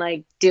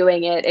in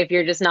doing it if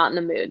you're just not in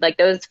the mood.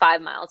 Those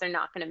 5 miles are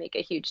not going to make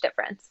a huge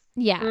difference.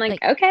 Yeah. I'm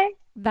okay.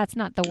 That's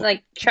not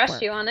the trust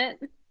work. You on it.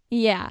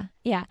 Yeah.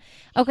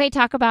 Okay,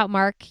 talk about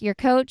Mark, your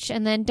coach,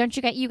 and then don't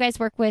you guys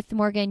work with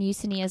Morgan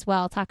Usini as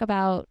well? Talk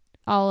about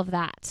all of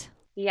that.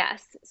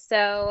 Yes.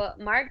 So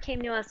Mark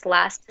came to us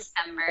last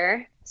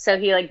December. So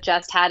he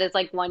just had his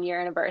 1 year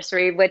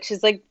anniversary, which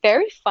is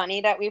very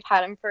funny that we've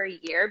had him for a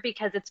year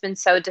because it's been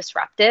so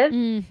disruptive.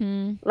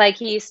 Mm-hmm.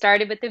 He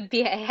started with the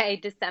BAA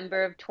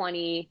December of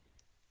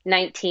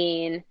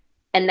 2019,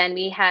 and then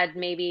we had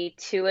maybe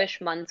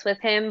 2-ish months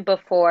with him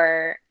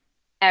before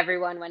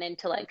everyone went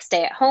into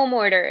stay-at-home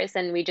orders,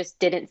 and we just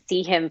didn't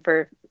see him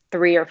for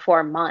 3 or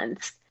 4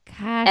 months.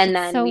 Gosh, and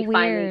then so we weird.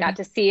 Finally got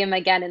to see him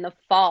again in the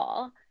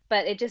fall.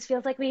 But it just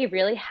feels like we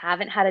really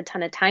haven't had a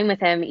ton of time with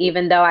him,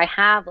 even though I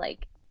have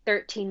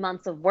 13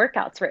 months of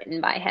workouts written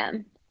by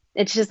him.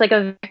 It's just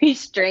a very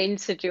strange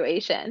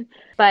situation.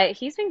 But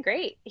he's been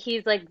great.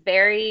 He's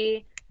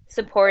very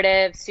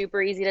supportive,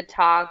 super easy to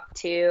talk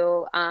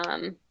to.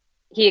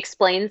 He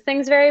explains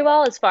things very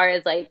well as far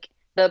as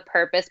the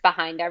purpose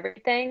behind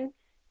everything.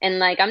 And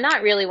like I'm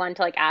not really one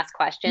to like ask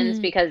questions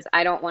Mm. because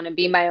I don't want to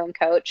be my own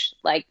coach.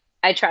 Like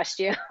I trust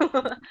you.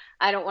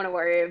 I don't want to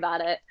worry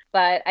about it,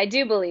 but I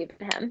do believe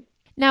in him.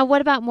 Now,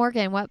 what about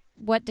Morgan?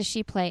 What does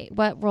she play?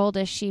 What role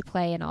does she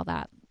play in all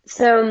that?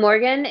 So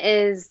Morgan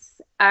is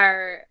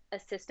our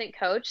assistant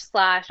coach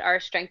slash our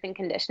strength and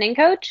conditioning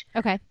coach.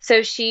 Okay.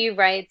 So she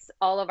writes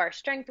all of our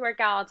strength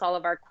workouts, all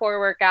of our core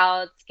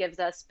workouts, gives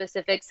us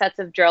specific sets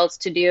of drills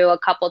to do a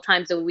couple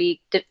times a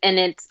week, and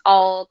it's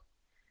all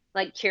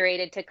like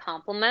curated to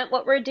complement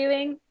what we're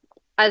doing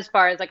as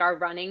far as like our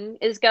running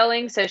is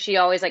going. So she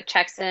always like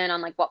checks in on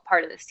like what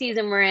part of the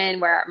season we're in,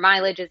 where our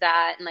mileage is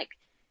at, and like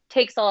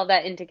takes all of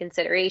that into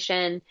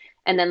consideration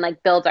and then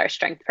like builds our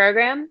strength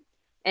program.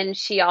 And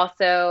she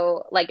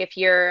also, like, if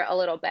you're a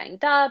little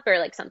banged up or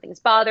like something's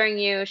bothering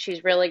you,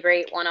 she's really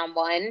great one on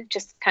one,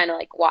 just kind of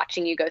like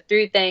watching you go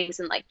through things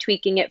and like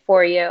tweaking it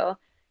for you.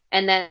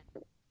 And then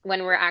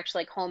when we're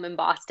actually like home in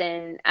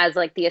Boston as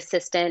like the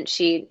assistant,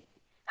 she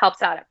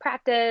helps out at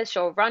practice.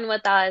 She'll run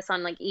with us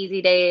on like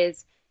easy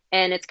days.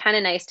 And it's kind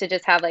of nice to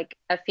just have like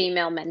a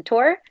female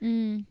mentor.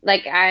 Mm.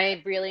 Like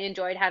I really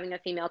enjoyed having a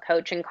female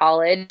coach in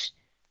college.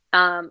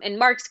 And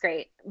Mark's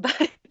great,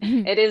 but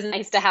it is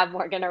nice to have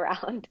Morgan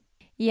around.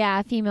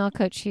 Yeah, a female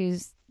coach who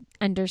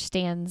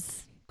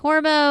understands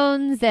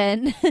hormones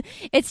and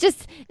it's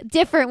just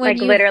different when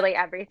Like you literally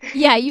everything.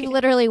 yeah, you've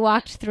literally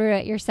walked through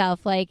it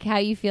yourself, like how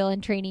you feel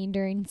in training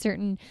during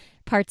certain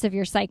parts of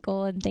your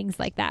cycle and things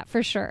like that,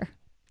 for sure.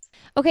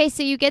 Okay,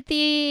 so you're going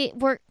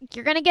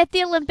to get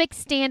the Olympic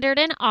standard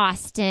in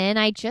Austin.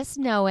 I just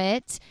know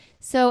it.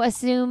 So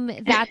assume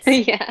that's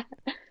Yeah.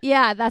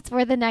 yeah, that's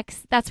where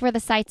the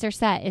sights are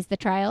set is the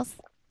trials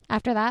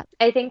after that.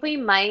 I think we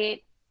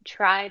might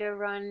try to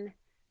run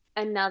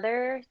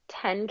another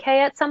 10K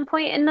at some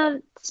point in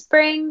the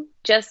spring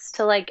just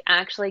to like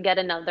actually get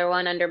another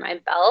one under my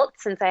belt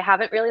since I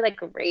haven't really like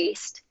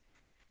raced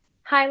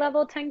high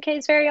level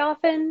 10Ks very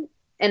often,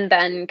 and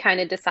then kind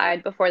of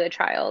decide before the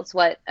trials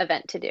what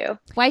event to do.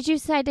 Why'd you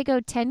decide to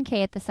go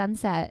 10K at the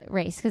Sunset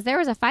race? Because there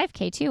was a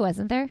 5K too,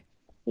 wasn't there?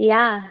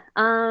 Yeah.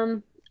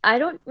 I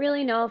don't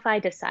really know if I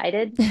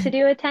decided to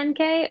do a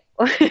 10K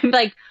or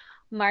like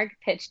Mark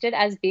pitched it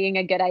as being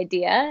a good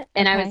idea.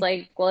 And I was Okay.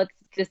 like, well, it's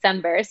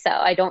December, so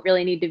I don't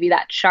really need to be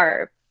that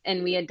sharp.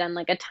 And we had done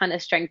like a ton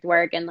of strength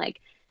work and like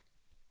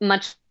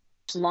much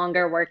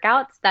longer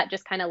workouts that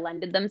just kind of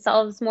lended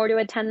themselves more to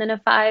a 10 than a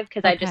 5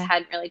 because I just Okay.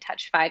 hadn't really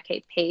touched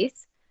 5K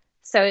pace.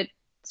 So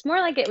it's more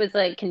like it was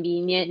like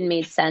convenient and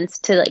made sense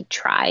to like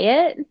try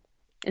it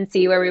and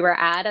see where we were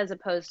at as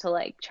opposed to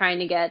like trying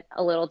to get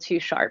a little too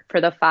sharp for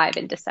the 5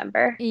 in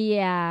December.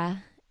 Yeah.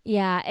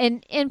 Yeah.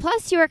 And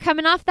plus you were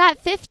coming off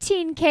that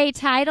 15K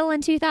title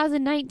in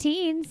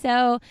 2019,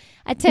 so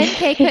a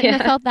 10K couldn't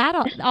have Yeah. felt that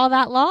all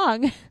that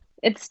long.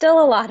 It's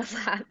still a lot of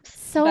laps,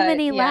 So but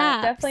many yeah, it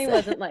laps. definitely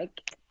wasn't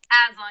like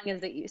as long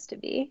as it used to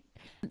be.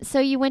 So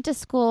you went to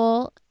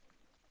school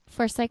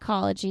for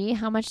psychology.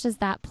 How much does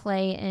that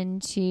play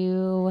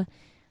into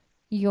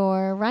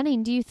your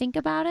running? Do you think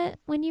about it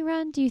when you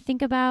run? Do you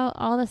think about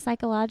all the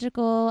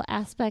psychological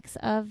aspects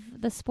of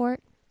the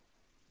sport?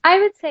 I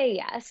would say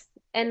yes.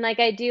 And like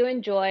I do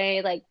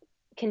enjoy like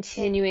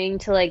continuing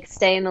to like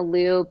stay in the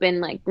loop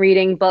and like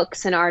reading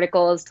books and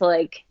articles to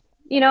like,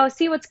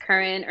 see what's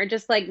current or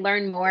just like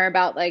learn more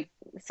about like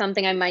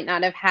something I might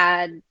not have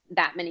had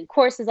that many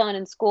courses on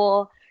in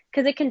school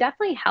because it can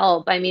definitely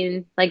help. I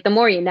mean, like the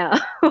more you know.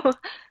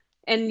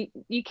 And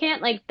you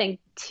can't like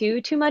think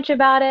too much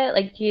about it.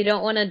 Like you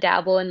don't want to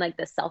dabble in like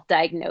the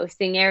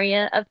self-diagnosing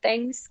area of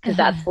things because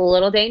that's a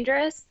little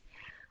dangerous.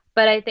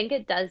 But I think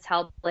it does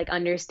help like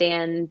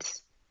understand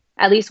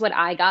at least what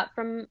I got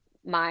from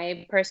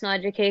my personal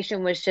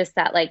education was just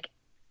that like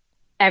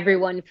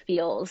everyone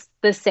feels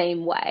the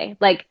same way.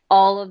 Like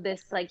all of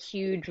this like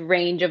huge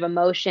range of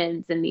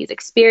emotions and these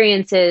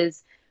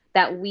experiences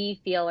that we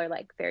feel are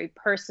like very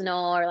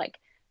personal or like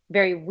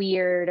very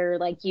weird or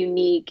like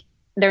unique.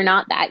 They're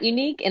not that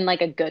unique in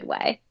like a good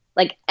way.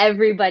 Like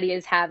everybody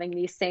is having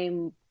these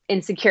same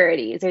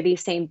insecurities or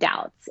these same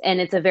doubts and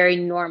it's a very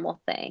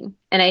normal thing.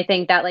 And I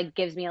think that like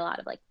gives me a lot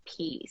of like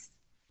peace.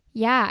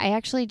 Yeah, I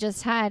actually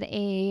just had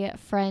a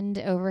friend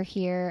over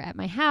here at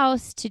my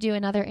house to do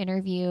another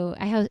interview.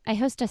 I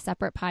host a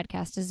separate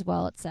podcast as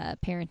well. It's a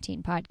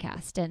parenting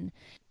podcast. And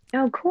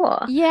Oh, cool.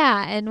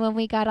 yeah, and when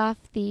we got off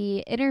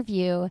the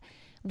interview,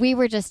 we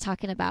were just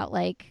talking about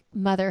like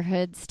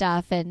motherhood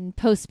stuff and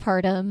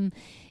postpartum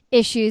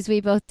issues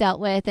we both dealt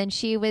with. And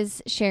she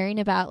was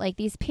sharing about like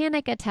these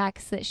panic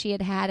attacks that she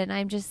had had. And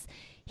I'm just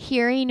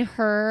hearing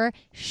her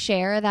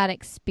share that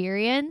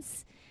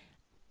experience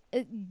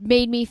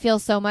made me feel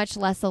so much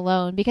less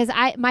alone because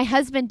my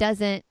husband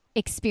doesn't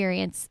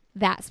experience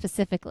that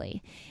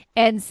specifically.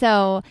 And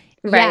so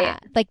yeah, Right.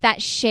 like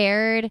that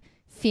shared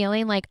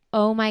feeling like,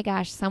 oh my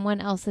gosh,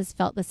 someone else has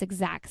felt this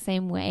exact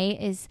same way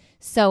is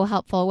so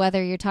helpful,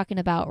 whether you're talking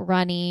about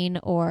running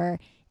or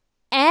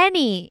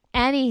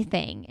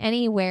anything,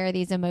 anywhere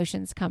these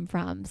emotions come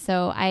from.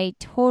 So I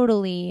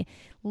totally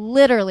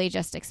literally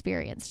just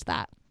experienced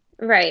that.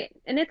 Right.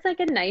 And it's like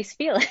a nice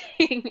feeling.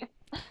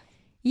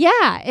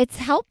 Yeah, it's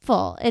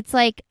helpful. It's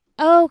like,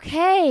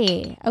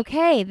 okay,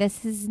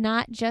 this is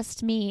not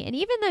just me. And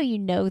even though you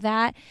know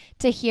that,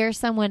 to hear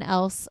someone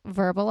else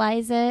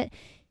verbalize it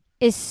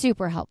is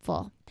super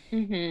helpful.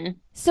 hmm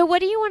So, what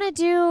do you want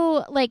to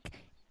do? Like,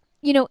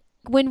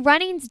 when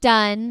running's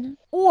done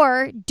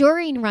or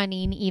during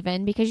running,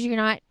 even because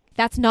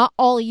that's not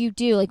all you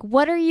do. Like,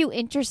 what are you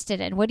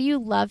interested in? What do you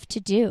love to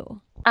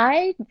do?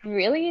 I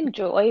really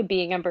enjoy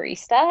being a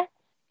barista,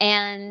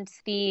 and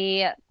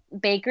the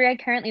bakery I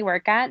currently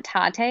work at,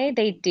 Tate,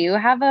 they do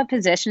have a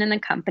position in the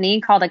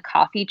company called a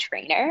coffee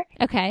trainer,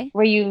 Okay.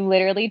 where you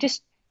literally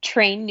just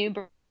train new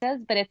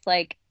baristas, but it's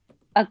like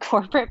a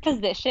corporate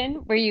position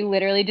where you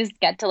literally just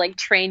get to like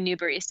train new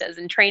baristas,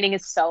 and training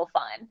is so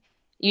fun.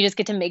 You just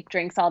get to make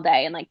drinks all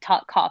day and like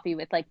talk coffee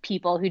with like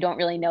people who don't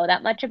really know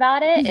that much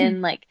about it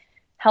and like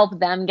help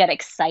them get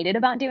excited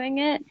about doing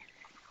it.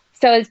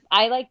 So as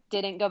I like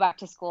didn't go back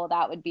to school,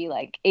 that would be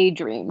like a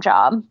dream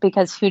job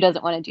because who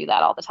doesn't want to do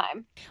that all the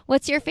time?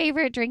 What's your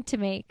favorite drink to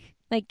make?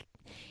 Like,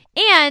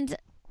 and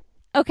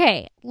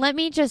okay, let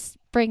me just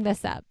bring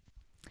this up.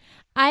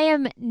 I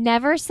am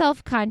never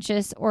self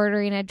conscious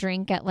ordering a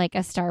drink at like a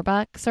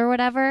Starbucks or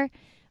whatever,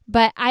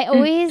 but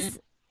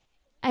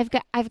I've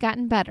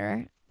gotten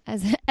better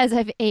as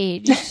I've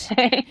aged.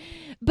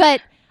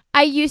 But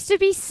I used to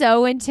be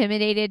so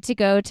intimidated to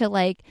go to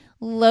like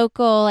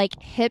local like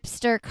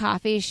hipster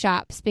coffee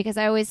shops because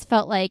I always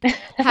felt like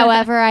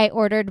however I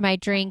ordered my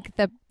drink,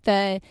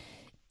 the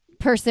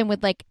person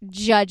would like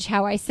judge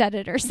how I said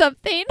it or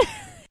something.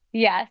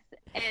 Yes,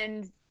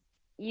 and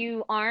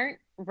you aren't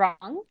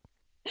wrong.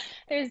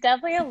 There's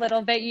definitely a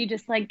little bit you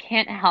just like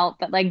can't help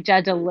but like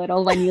judge a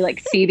little when you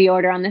like see the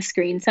order on the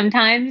screen.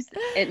 Sometimes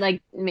it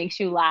like makes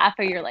you laugh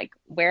or you're like,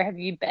 where have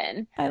you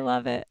been? I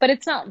love it. But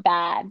it's not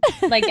bad.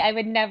 Like I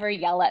would never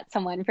yell at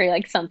someone for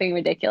like something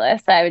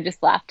ridiculous. I would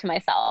just laugh to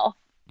myself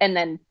and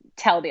then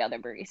tell the other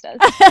baristas.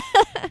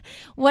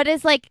 What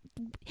is like,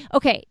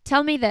 okay,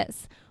 tell me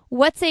this.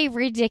 What's a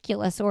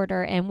ridiculous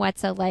order and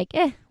what's a like,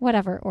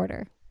 whatever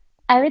order?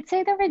 I would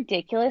say the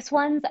ridiculous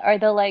ones are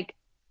the like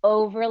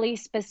overly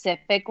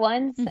specific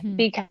ones Mm-hmm.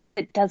 because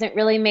it doesn't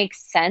really make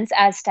sense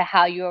as to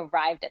how you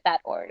arrived at that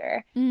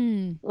order.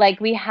 Mm. Like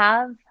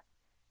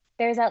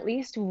there's at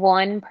least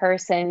one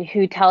person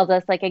who tells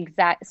us like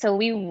so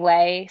we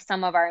weigh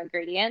some of our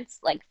ingredients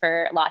like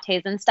for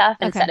lattes and stuff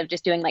Okay. instead of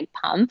just doing like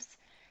pumps.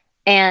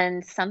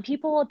 And some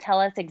people will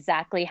tell us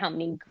exactly how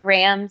many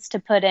grams to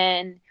put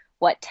in,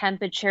 what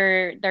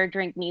temperature their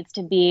drink needs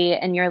to be.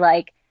 And you're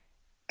like,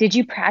 did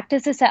you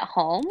practice this at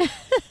home?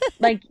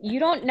 Like, you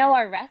don't know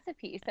our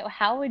recipe. So,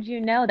 how would you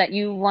know that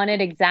you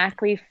wanted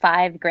exactly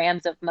 5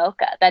 grams of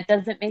mocha? That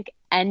doesn't make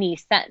any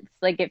sense.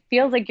 Like, it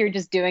feels like you're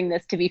just doing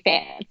this to be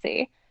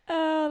fancy.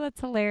 Oh,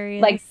 that's Like,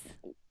 hilarious.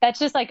 that's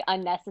just like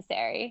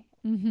unnecessary.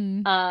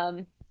 Mm-hmm.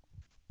 Um,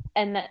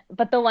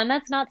 but the one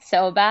that's not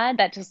so bad,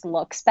 that just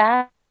looks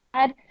bad,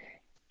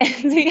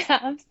 is we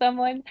have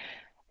someone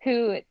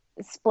who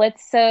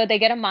splits. So they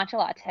get a matcha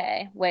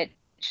latte, which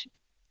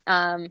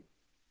um,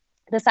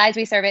 the size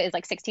we serve it is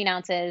like 16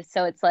 ounces.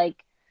 So it's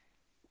like,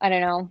 I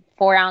don't know,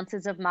 4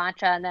 ounces of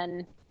matcha and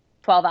then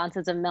 12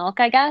 ounces of milk,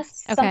 I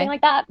guess, something Okay.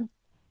 like that.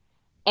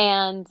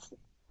 And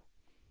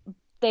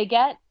they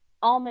get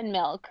almond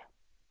milk,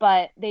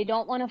 but they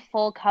don't want a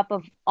full cup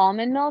of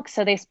almond milk.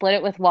 So they split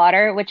it with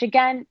water, which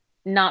again,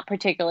 not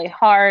particularly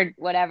hard,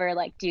 whatever,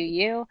 like, do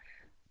you?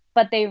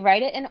 But they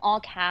write it in all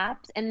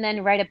caps and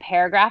then write a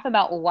paragraph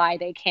about why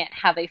they can't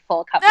have a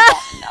full cup of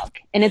almond milk.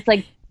 And it's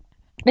like,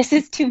 this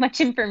is too much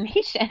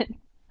information.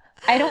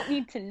 I don't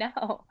need to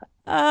know.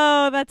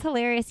 Oh, that's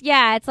hilarious.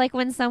 Yeah, it's like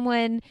when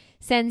someone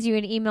sends you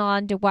an email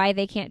on to why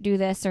they can't do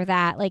this or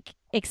that, like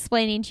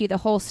explaining to you the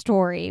whole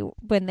story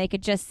when they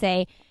could just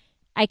say,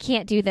 I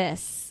can't do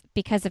this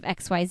because of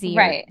XYZ or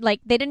Right. like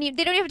they don't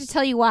even have to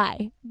tell you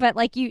why. But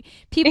like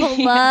people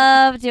Yeah.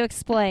 love to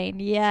explain.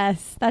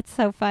 Yes, that's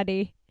so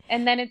funny.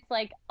 And then it's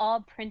like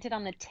all printed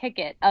on the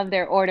ticket of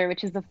their order,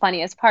 which is the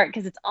funniest part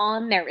because it's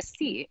on their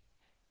receipt.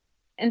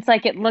 It's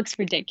like it looks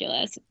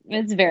ridiculous.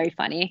 It's very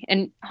funny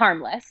and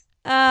harmless.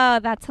 Oh,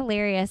 that's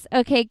hilarious.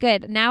 Okay,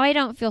 good. Now I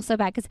don't feel so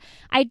bad because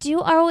I do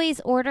always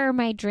order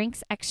my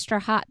drinks extra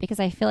hot because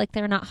I feel like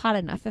they're not hot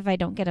enough if I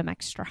don't get them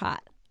extra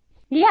hot.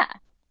 Yeah,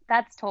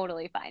 that's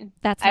totally fine.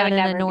 That's I not would an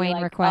never be annoying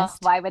like, oh,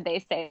 request. why would they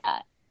say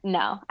that?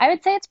 No, I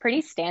would say it's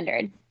pretty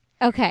standard.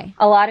 Okay.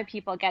 A lot of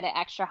people get it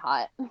extra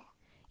hot.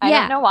 I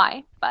don't Yeah. know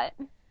why, but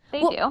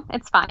they Well, do.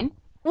 It's fine.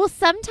 well,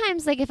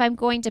 sometimes like if I'm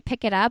going to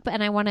pick it up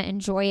and I want to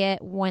enjoy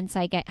it once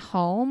I get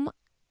home,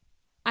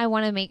 I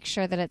want to make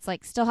sure that it's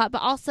like still hot,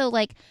 but also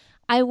like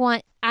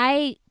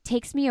I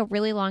takes me a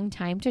really long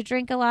time to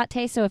drink a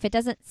latte, so if it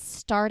doesn't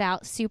start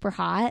out super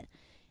hot,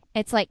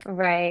 it's like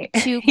Right.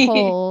 too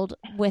cold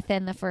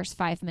within the first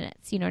 5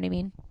 minutes. You know what I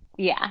mean?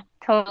 Yeah,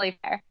 totally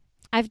fair.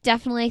 I've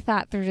definitely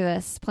thought through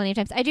this plenty of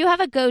times. I do have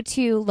a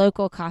go-to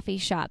local coffee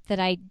shop that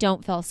I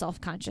don't feel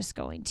self-conscious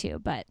going to,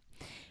 but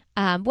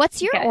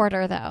what's your Good.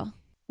 order though?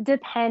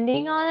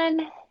 Depending on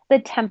the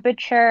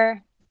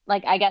temperature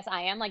like I guess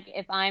I am like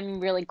if I'm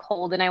really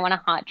cold and I want a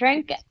hot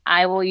drink,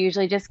 I will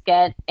usually just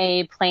get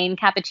a plain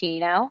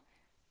cappuccino.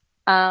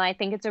 I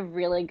think it's a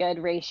really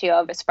good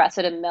ratio of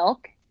espresso to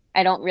milk.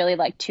 I don't really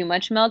like too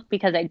much milk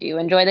because I do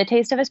enjoy the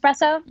taste of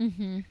espresso.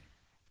 Mm-hmm.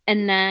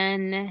 And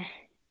then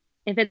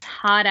if it's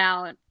hot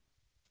out,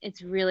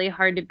 it's really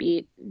hard to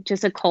beat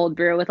just a cold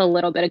brew with a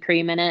little bit of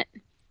cream in it.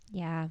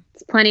 Yeah.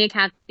 It's plenty of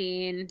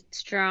caffeine,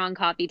 strong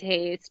coffee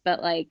taste,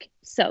 but like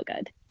so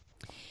good.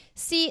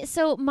 See,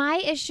 so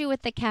my issue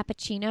with the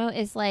cappuccino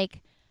is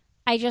like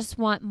I just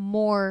want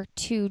more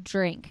to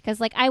drink because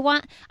like I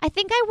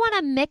think I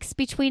want a mix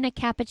between a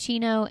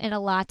cappuccino and a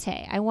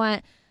latte. I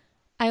want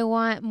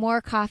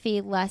more coffee,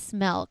 less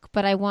milk,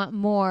 but I want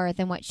more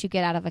than what you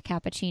get out of a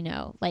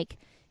cappuccino, like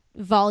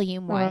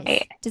volume wise.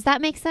 Right. Does that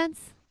make sense?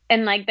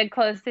 And like the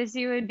closest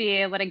you would be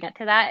able to get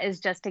to that is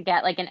just to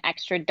get like an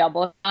extra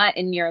double shot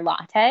in your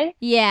latte.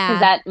 Because Yeah.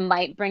 that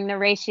might bring the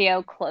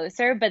ratio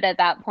closer, but at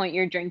that point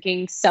you're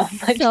drinking so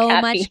much So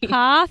caffeine. much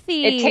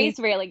coffee. It tastes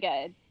really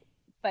good,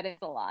 but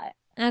it's a lot.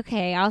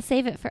 Okay, I'll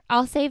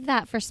save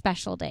that for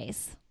special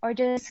days. Or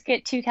just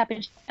get two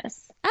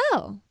cappuccinos.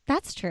 Oh,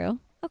 that's true.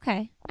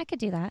 Okay, I could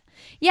do that.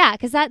 Yeah,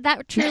 because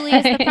that truly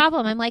is the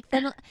problem. I'm like,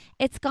 then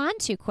it's gone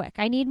too quick.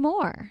 I need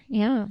more.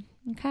 Yeah.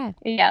 Okay.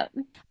 Yeah.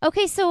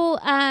 Okay. So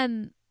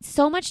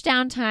much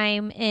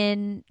downtime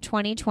in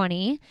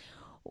 2020.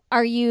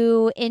 Are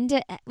you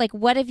into like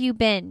what have you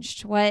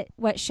binged?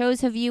 What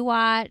shows have you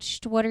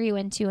watched? What are you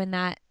into in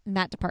that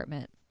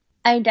department?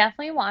 I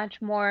definitely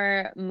watch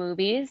more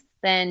movies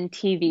than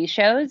TV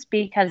shows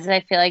because I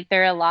feel like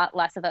they're a lot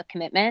less of a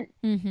commitment.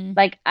 Mm-hmm.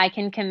 Like I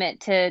can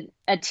commit to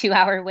a 2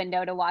 hour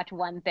window to watch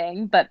one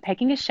thing, but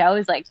picking a show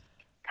is like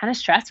kind of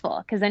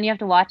stressful because then you have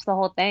to watch the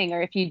whole thing,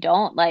 or if you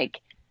don't, like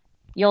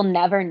you'll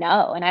never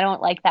know. And I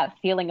don't like that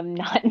feeling of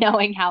not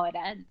knowing how it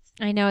ends.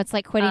 I know it's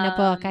like quitting a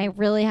book. I Um,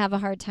 really have a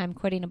hard time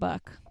quitting a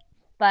book.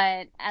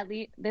 but at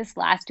least this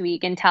last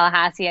week in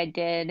Tallahassee, I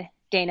did.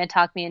 Dana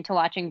talked me into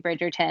watching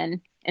Bridgerton.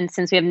 And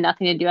since we have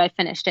nothing to do, I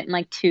finished it in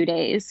like 2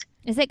 days.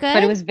 Is it But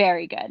it good? was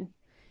very good.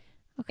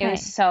 It Okay.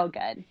 was so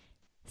good.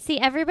 See,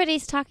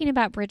 everybody's talking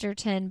about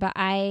Bridgerton, but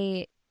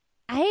I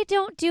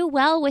don't do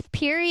well with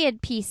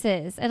period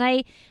pieces. And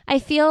I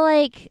feel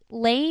like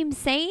lame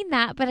saying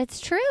that, but it's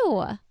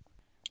true.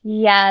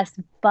 Yes,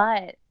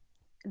 but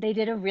they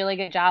did a really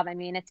good job. I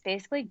mean, it's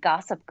basically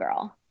Gossip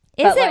Girl,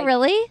 Is but it like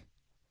really?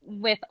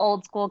 with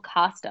old school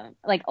costumes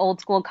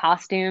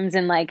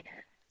and like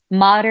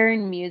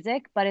modern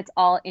music, but it's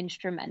all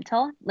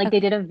instrumental. Like they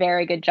Okay. did a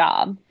very good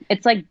job.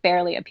 It's like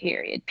barely a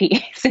period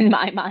piece in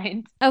my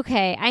mind.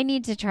 Okay, I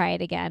need to try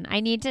it again. I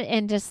need to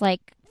and just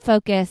like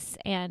focus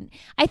and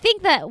I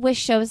think that with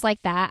shows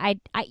like that,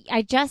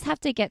 I just have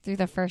to get through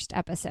the first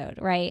episode,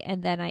 right?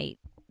 And then I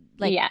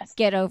like Yes.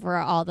 get over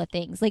all the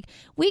things. Like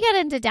we got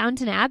into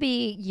Downton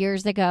Abbey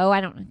years ago. I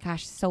don't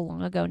gosh, so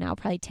long ago now,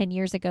 probably 10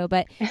 years ago,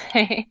 but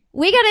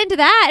we got into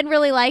that and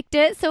really liked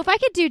it. So if I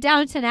could do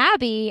Downton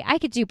Abbey, I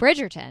could do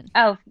Bridgerton.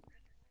 Oh,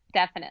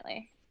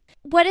 definitely.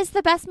 What is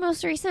the best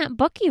most recent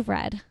book you've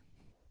read?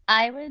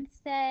 I would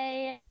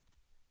say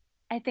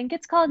I think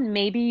it's called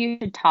Maybe You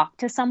Should Talk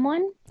to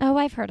Someone. Oh,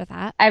 I've heard of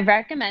that. I've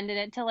recommended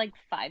it to like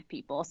 5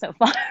 people so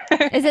far.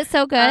 Is it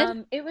so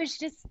good? It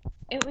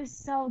was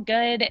so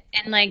good.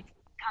 And like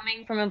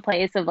coming from a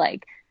place of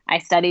like, I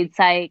studied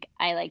psych,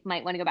 I like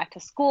might want to go back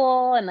to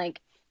school. And like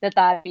the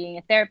thought of being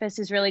a therapist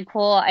is really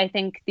cool. I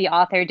think the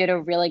author did a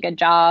really good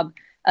job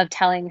of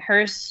telling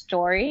her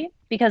story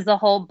because the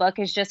whole book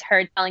is just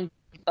her telling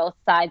both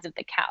sides of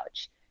the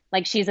couch.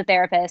 Like she's a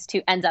therapist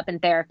who ends up in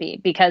therapy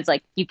because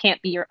like you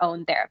can't be your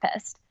own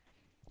therapist.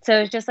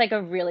 So it's just like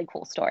a really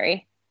cool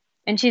story.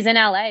 And she's in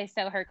LA,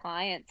 so her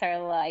clients are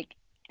like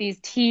these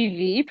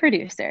TV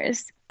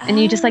producers. And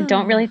you just like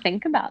don't Oh. really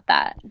think about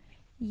that.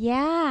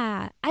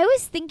 Yeah, I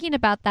was thinking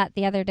about that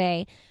the other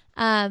day.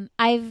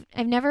 I've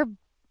never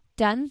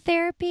done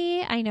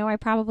therapy. I know I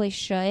probably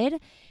should,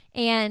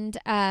 and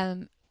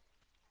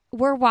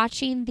we're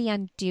watching The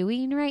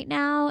Undoing right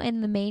now,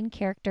 and the main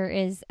character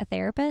is a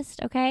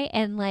therapist. Okay,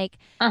 and like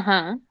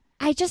Uh-huh.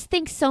 I just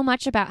think so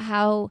much about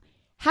how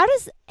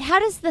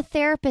does the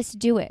therapist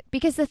do it?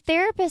 Because the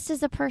therapist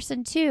is a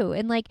person too,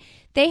 and like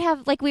they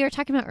have like we were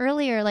talking about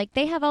earlier, like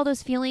they have all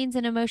those feelings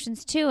and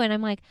emotions too, and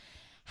I'm like,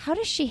 how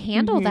does she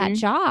handle that hmm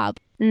job?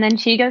 And then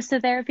she goes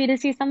to therapy to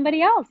see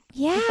somebody else.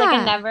 It's like a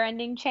Yeah.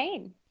 never-ending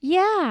chain.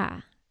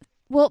 Yeah.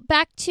 Well,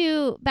 back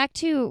to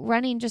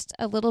running just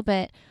a little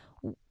bit.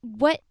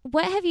 What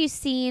have you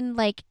seen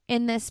like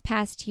in this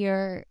past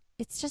year?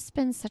 It's just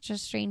been such a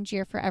strange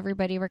year for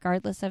everybody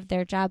regardless of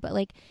their job, but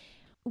like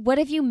what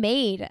have you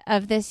made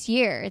of this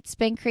year? It's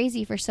been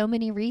crazy for so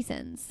many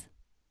reasons.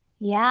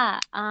 Yeah.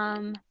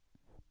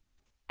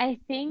 I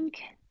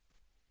think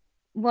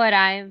what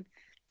I've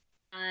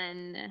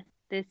done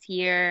this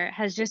year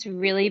has just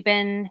really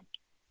been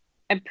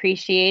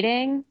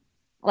appreciating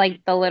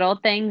like the little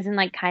things and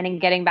like kind of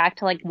getting back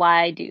to like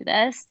why I do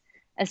this,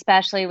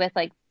 especially with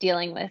like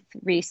dealing with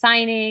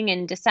re-signing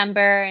in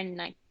December and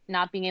like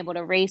not being able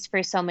to race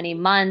for so many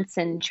months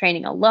and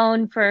training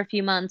alone for a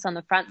few months on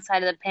the front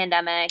side of the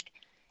pandemic,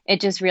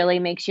 it just really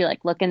makes you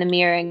like look in the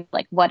mirror and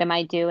like, what am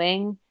I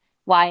doing?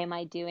 Why am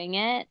I doing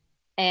it?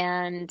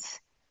 And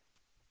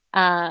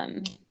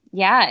um,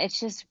 yeah, it's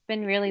just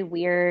been really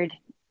weird,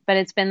 but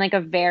it's been like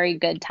a very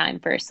good time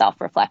for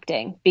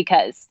self-reflecting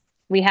because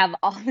we have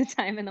all the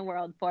time in the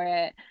world for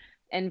it.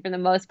 And for the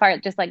most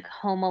part, just like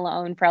home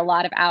alone for a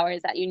lot of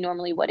hours that you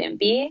normally wouldn't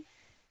be.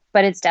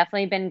 But it's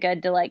definitely been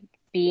good to like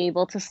be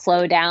able to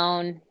slow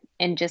down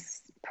and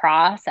just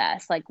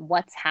process like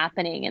what's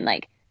happening and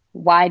like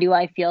why do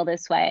I feel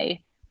this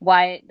way?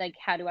 Why, like,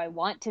 how do I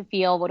want to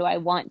feel? What do I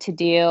want to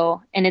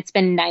do? And it's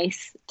been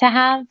nice to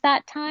have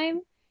that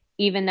time,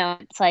 even though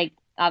it's like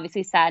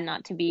obviously sad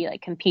not to be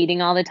like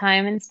competing all the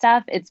time and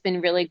stuff. It's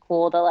been really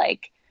cool to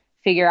like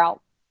figure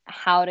out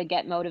how to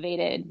get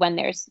motivated when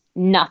there's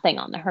nothing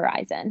on the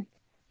horizon.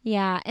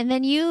 Yeah. And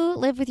then you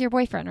live with your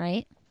boyfriend,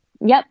 right?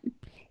 Yep.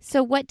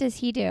 So what does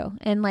he do?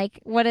 And like,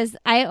 what is,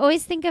 I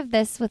always think of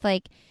this with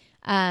like,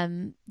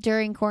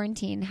 during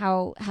quarantine,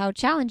 how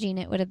challenging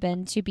it would have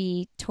been to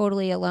be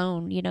totally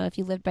alone, you know, if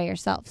you lived by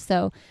yourself.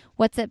 So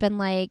what's it been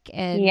like?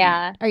 And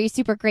Yeah. are you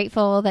super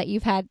grateful that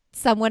you've had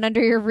someone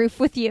under your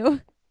roof with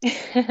you?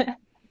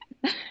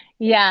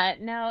 Yeah,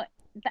 no,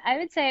 I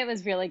would say it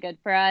was really good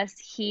for us.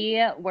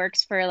 He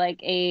works for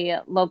like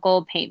a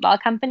local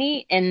paintball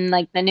company in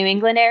like the New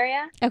England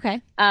area.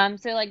 Okay.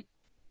 So like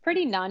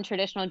pretty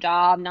non-traditional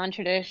job,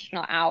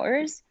 non-traditional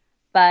hours,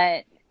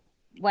 but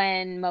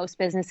when most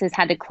businesses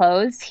had to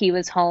close, he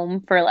was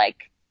home for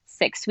like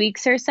 6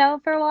 weeks or so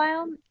for a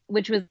while,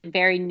 which was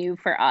very new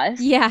for us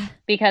Yeah.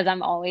 because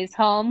I'm always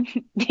home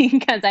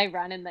because I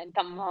run and then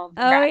come home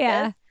from Oh, practice.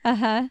 yeah.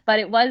 Uh-huh. But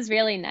it was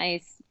really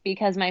nice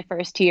because my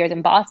first 2 years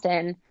in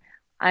Boston,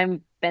 I've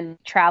been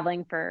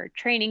traveling for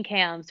training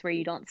camps where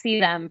you don't see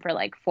them for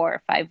like 4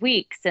 or 5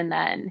 weeks. And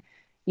then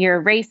you're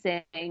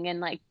racing, and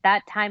like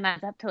that time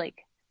adds up to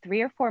like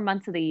 3 or 4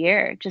 months of the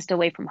year just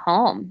away from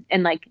home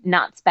and like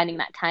not spending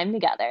that time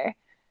together,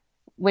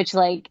 which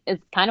like is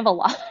kind of a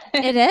lot.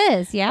 It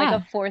is. Like Yeah.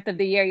 a fourth of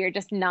the year, you're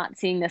just not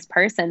seeing this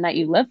person that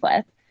you live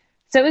with.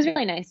 So it was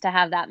really nice to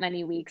have that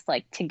many weeks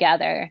like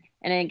together.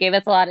 And it gave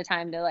us a lot of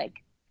time to like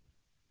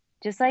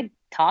just like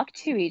talk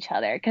to each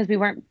other because we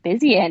weren't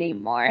busy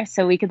anymore.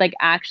 So we could like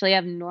actually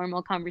have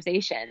normal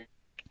conversation.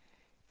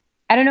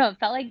 I don't know. It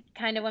felt like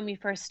kind of when we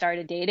first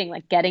started dating,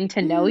 like getting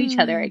to know each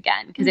other Mm.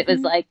 again. Because it was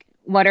Hmm. like,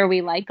 what are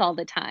we like all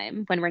the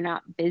time when we're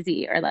not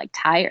busy or like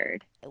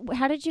tired?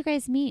 How did you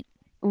guys meet?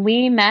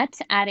 We met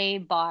at a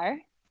bar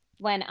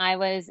when I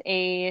was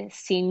a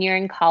senior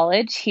in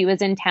college. He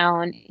was in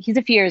town. He's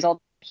a few years old.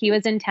 He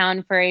was in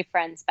town for a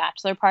friend's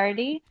bachelor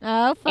party.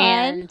 Oh, fun.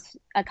 And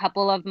a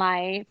couple of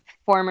my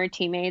former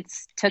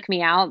teammates took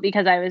me out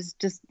because I was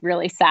just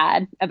really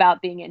sad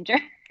about being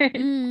injured.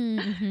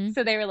 Mm-hmm.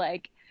 So they were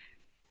like,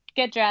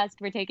 get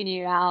dressed, we're taking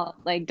you out,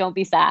 like don't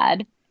be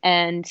sad.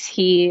 And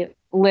he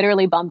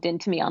literally bumped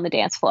into me on the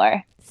dance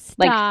floor,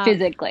 like Stop.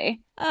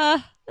 physically.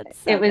 That's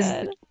so It was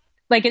good.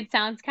 like, it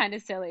sounds kind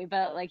of silly,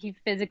 but like he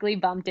physically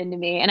bumped into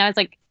me and I was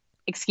like,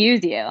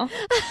 excuse you.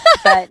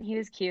 But he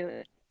was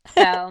cute.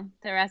 So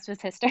the rest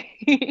was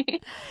history.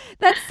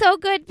 That's so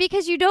good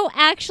because you don't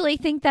actually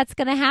think that's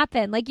going to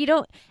happen. Like, you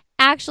don't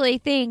actually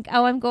think,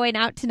 oh, I'm going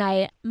out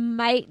tonight,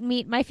 might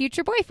meet my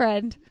future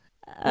boyfriend.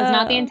 Was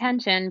not the Oh.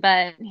 intention,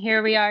 but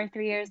here we are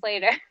 3 years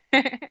later.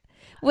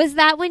 Was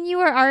that when you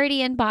were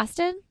already in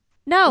Boston?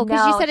 No,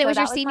 because you No, said it so was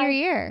your that was senior my,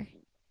 year.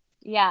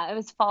 yeah, it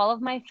was fall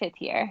of my 5th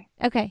year.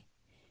 Okay.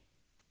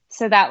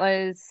 So that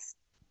was,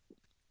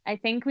 I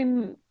think we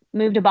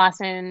moved to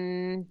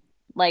Boston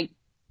like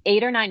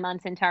 8 or 9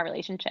 months into our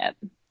relationship,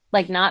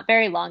 like not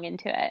very long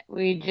into it.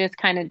 We just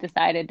kind of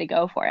decided to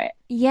go for it.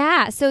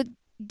 Yeah. So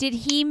did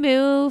he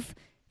move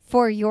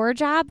for your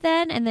job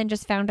then and then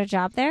just found a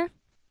job there?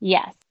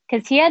 Yes,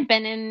 because he had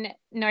been in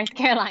North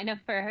Carolina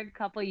for a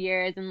couple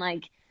years and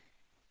like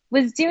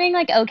was doing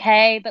like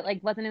okay, but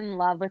like wasn't in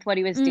love with what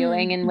he was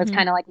doing and was Mm-hmm.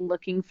 kind of like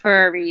looking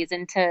for a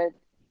reason to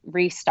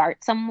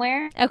restart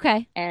somewhere.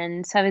 Okay.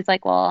 And so I was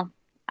like, well,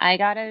 I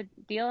got a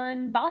deal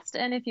in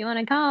Boston if you want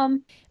to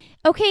come.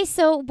 Okay.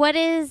 So what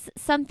is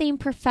something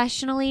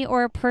professionally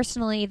or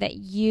personally that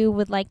you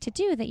would like to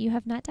do that you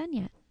have not done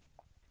yet?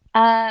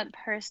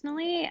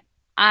 Personally,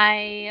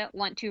 I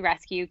want to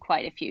rescue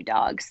quite a few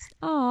dogs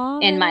Oh,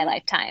 in my really?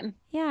 lifetime.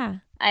 Yeah.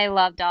 I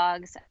love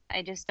dogs.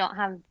 I just don't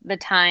have the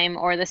time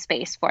or the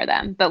space for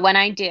them. But when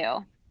I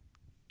do,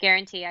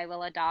 guarantee I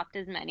will adopt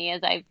as many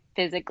as I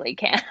physically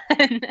can.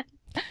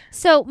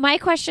 So my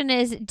question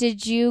is,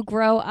 did you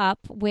grow up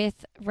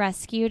with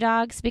rescue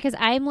dogs? Because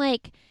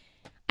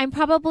I'm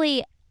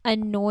probably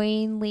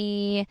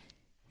annoyingly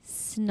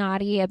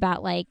snotty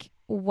about like,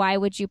 why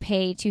would you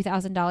pay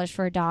 $2,000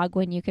 for a dog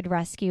when you could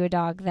rescue a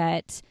dog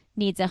that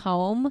needs a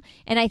home?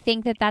 And I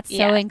think that that's so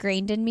Yes,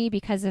 ingrained in me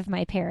because of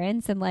my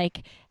parents and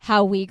like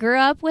how we grew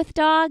up with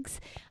dogs.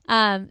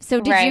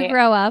 So did you right.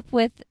 grow up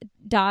with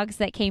dogs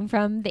that came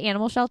from the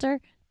animal shelter?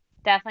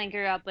 Definitely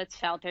grew up with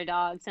shelter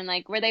dogs and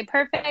like were they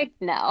perfect?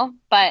 No,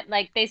 but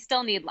like they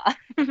still need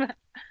love.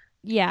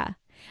 Yeah.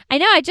 I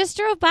know. I just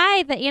drove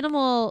by the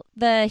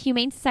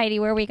Humane Society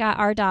where we got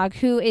our dog,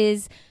 who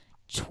is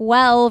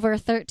 12 or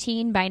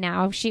 13 by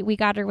now. We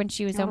got her when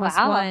she was Oh, almost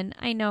wow. 1.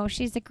 I know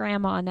she's a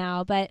grandma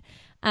now, but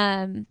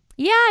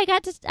yeah, I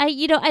got to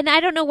and I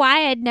don't know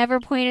why I'd never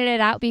pointed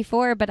it out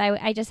before, but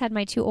I just had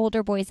my 2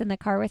 older boys in the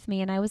car with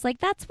me, and I was like,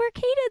 that's where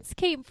Cadence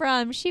came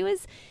from. She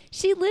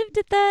lived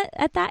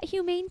at that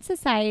Humane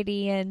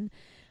Society, and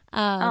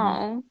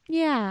Oh,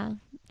 yeah.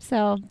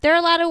 So they're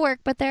a lot of work,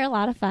 but they're a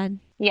lot of fun.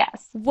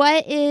 yes.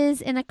 What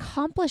is an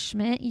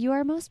accomplishment you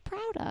are most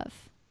proud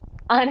of?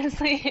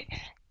 Honestly,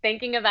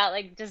 thinking about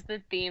like just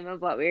the theme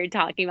of what we were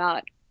talking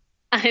about,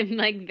 I'm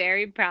like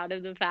very proud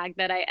of the fact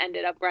that I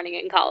ended up running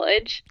in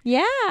college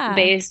Yeah.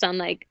 based on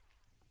like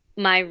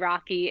my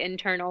rocky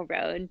internal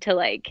road to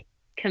like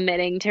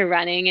committing to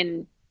running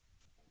and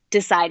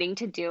deciding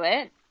to do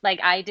it. Like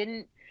I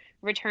didn't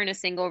return a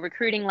single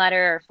recruiting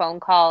letter or phone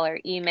call or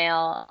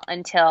email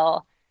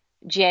until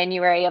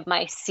January of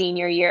my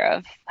senior year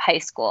of high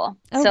school.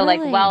 Oh, So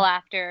like well really?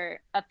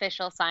 after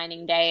official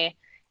signing day,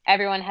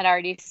 everyone had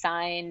already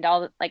signed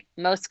like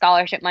most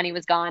scholarship money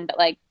was gone, but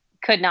like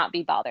could not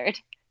be bothered.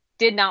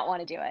 Did not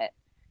want to do it.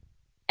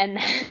 And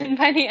then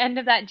by the end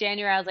of that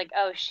January, I was like,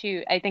 oh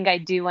shoot, I think I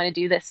do want to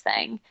do this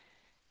thing.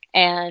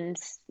 And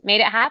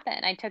made it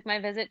happen. I took my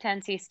visit to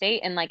NC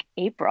State in like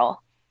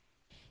April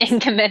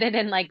and committed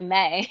in like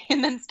May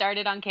and then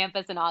started on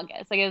campus in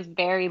August. Like it was a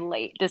very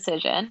late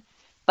decision,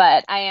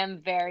 but I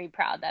am very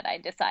proud that I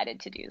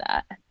decided to do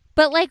that.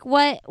 But like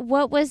what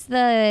was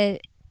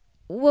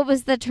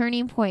the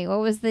turning point? What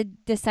was the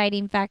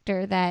deciding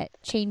factor that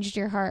changed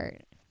your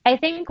heart? I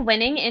think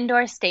winning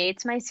indoor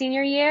states my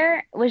senior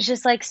year was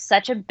just like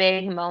such a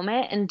big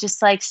moment and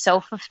just like so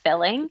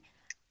fulfilling.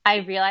 I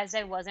realized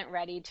I wasn't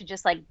ready to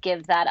just like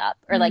give that up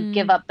or like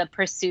give Mm, up the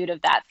pursuit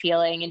of that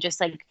feeling and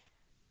just like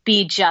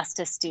be just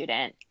a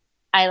student.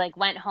 I like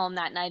went home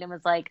that night and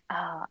was like,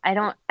 "Oh, I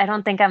don't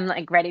think I'm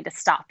like ready to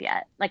stop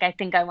yet. Like I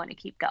think I want to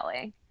keep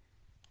going."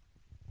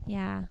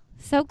 yeah.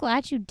 So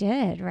glad you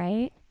did,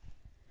 right?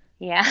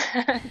 Yeah,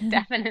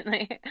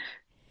 definitely.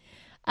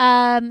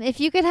 If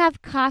you could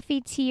have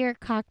coffee, tea, or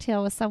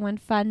cocktail with someone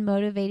fun,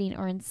 motivating,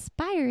 or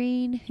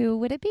inspiring, who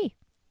would it be?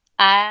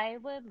 I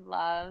would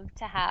love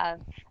to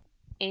have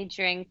a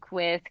drink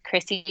with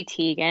Chrissy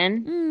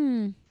Teigen.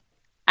 Mm,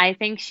 I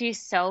think she's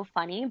so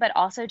funny, but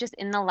also just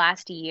in the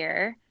last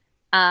year,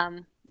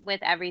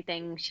 with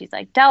everything she's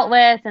like dealt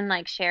with and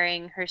like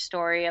sharing her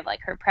story of like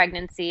her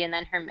pregnancy and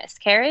then her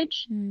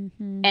miscarriage.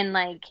 mm-hmm. And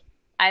like,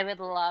 I would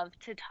love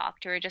to talk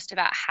to her just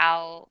about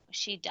how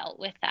she dealt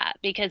with that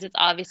because it's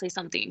obviously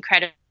something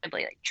incredibly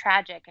like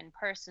tragic and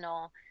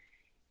personal.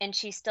 And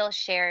she still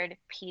shared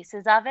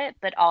pieces of it,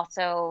 but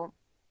also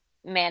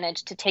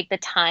managed to take the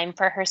time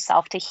for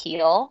herself to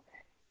heal.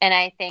 And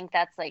I think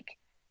that's like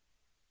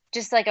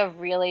just like a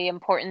really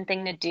important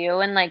thing to do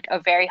and like a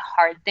very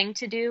hard thing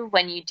to do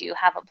when you do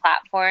have a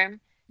platform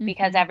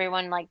because Mm-hmm.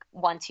 everyone like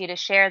wants you to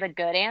share the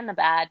good and the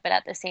bad, but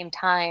at the same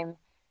time,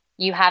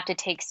 you have to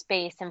take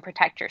space and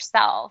protect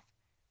yourself.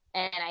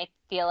 And I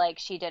feel like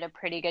she did a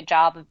pretty good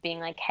job of being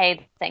like, hey,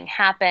 this thing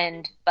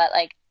happened, but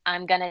like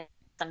I'm gonna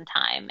some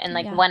time and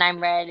like Yeah. when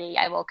I'm ready,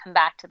 I will come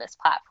back to this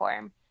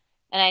platform.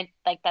 And I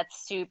like that's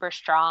super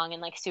strong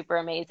and like super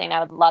amazing. I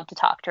would love to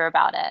talk to her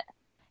about it.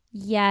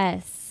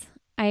 Yes,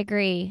 I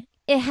agree.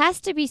 It has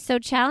to be so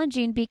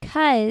challenging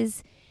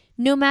because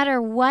no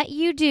matter what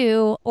you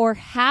do or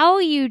how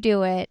you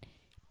do it,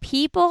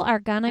 people are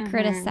going to Hmm.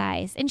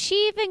 criticize. And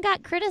she even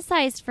got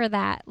criticized for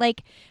that,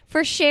 like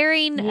for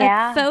sharing a Yeah.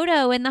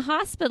 photo in the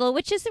hospital,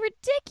 which is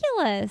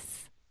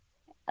ridiculous.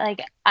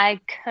 Like I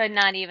could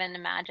not even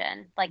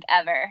imagine like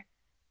ever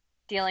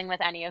dealing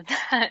with any of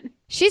that.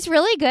 She's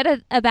really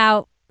good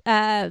about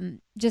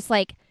just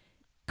like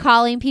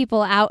calling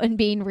people out and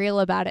being real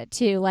about it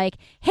too. Like,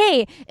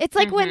 hey, it's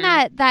like when Hmm.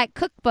 that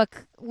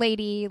cookbook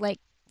lady, like,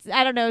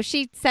 I don't know,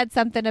 she said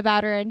something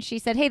about her and she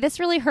said, "Hey, this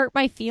really hurt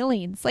my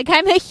feelings. Like,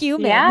 I'm a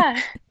human."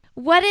 Yeah.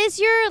 What is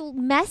your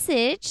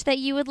message that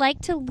you would like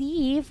to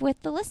leave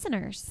with the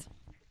listeners?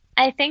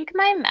 I think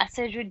my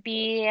message would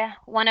be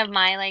one of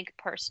my like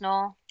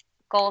personal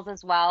goals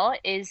as well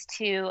is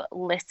to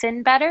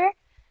listen better.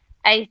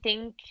 I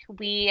think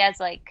we as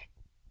like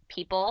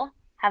people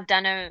have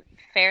done a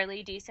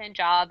fairly decent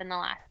job in the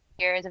last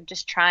years of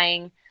just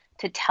trying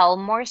to tell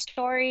more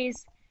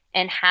stories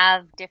and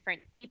have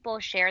different people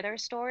share their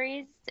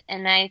stories.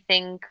 And I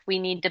think we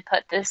need to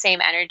put the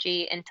same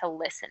energy into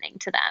listening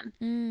to them,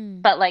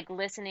 Mm, but like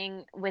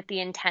listening with the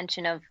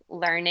intention of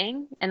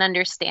learning and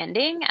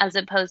understanding as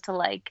opposed to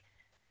like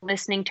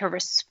listening to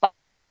respond.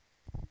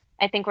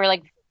 I think we're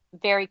like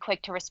very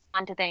quick to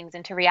respond to things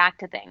and to react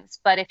to things.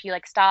 But if you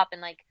like stop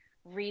and like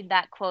read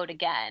that quote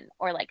again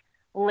or like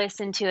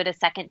listen to it a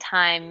second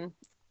time,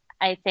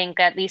 I think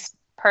at least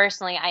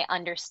personally, I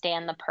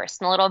understand the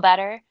person a little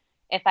better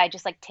if I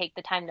just like take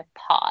the time to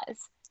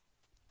pause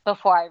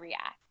before I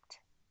react.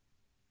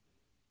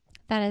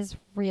 that is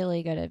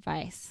really good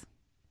advice.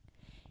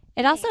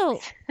 It also,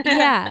 Thanks.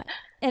 yeah,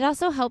 it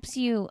also helps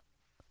you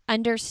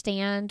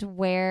understand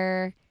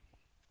where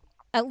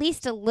at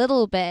least a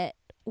little bit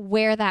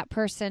where that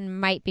person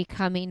might be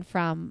coming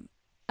from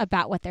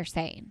about what they're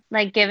saying.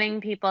 Like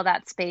giving people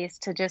that space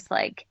to just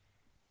like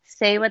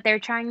say what they're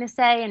trying to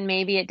say, and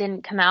maybe it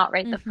didn't come out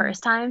right the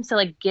first time. So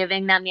like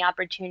giving them the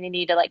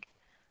opportunity to like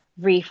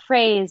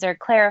rephrase or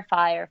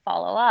clarify or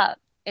follow up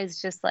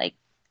is just like,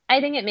 I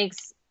think it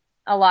makes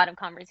a lot of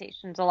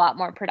conversations a lot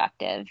more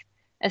productive,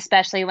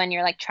 especially when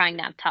you're like trying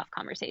to have tough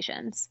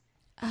conversations.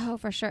 Oh,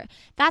 for sure.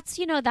 That's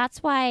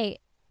why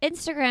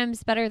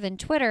Instagram's better than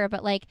Twitter,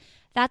 but like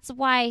that's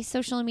why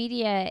social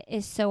media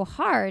is so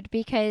hard,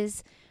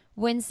 because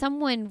when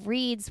someone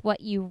reads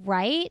what you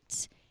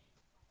write,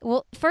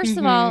 well, first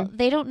of all,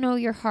 they don't know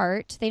your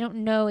heart. They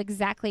don't know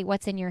exactly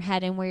what's in your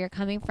head and where you're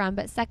coming from.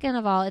 But second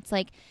of all, it's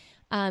like,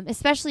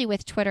 especially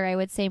with Twitter, I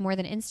would say more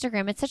than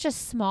Instagram, it's such a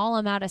small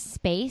amount of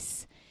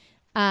space.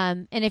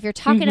 And if you're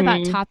talking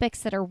about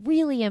topics that are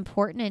really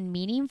important and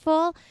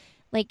meaningful,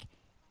 like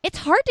it's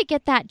hard to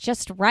get that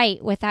just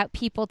right without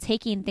people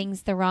taking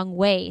things the wrong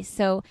way.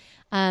 So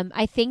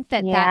I think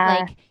that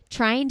like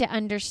trying to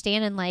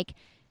understand and like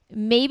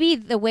maybe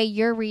the way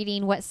you're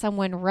reading what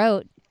someone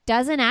wrote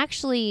doesn't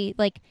actually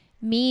like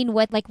mean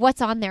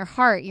what's on their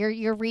heart.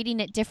 You're reading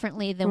it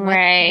differently than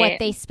what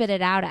they spit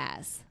it out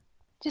as.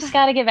 Just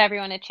got to give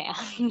everyone a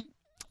chance.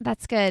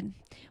 That's good.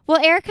 Well,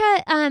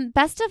 Erica,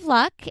 best of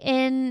luck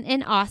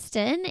in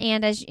Austin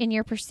and as in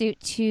your pursuit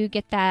to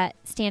get that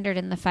standard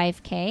in the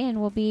 5K,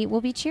 and we'll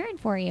be cheering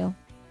for you.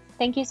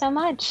 Thank you so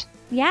much.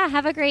 Yeah,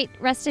 have a great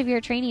rest of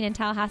your training in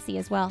Tallahassee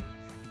as well.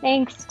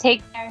 Thanks.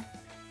 Take care.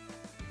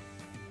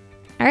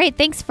 All right,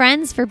 thanks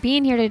friends for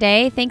being here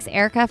today. Thanks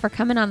Erica for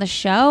coming on the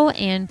show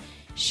and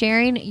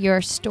sharing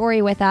your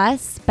story with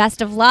us.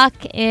 Best of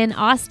luck in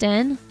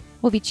Austin.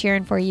 We'll be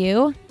cheering for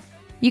you.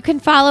 You can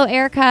follow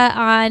Erica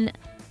on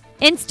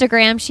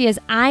Instagram. She is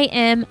I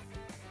am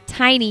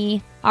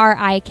tiny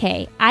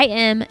RIK. I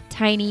am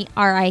tiny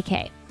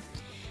RIK.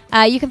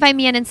 You can find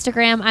me on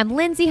Instagram. I'm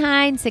Lindsey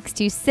Hein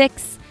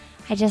 626.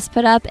 I just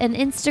put up an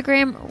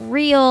Instagram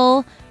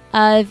reel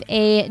of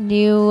a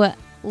new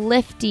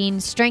lifting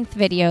strength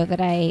video that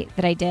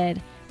I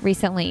did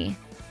recently.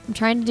 I'm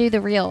trying to do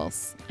the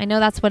reels. I know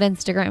that's what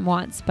Instagram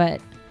wants, but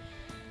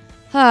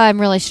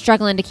I'm really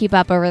struggling to keep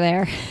up over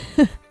there.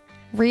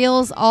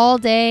 Reels all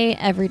day,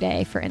 every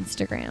day for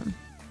Instagram.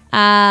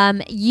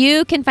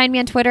 You can find me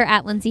on Twitter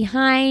at Lindsey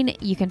Hein.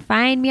 You can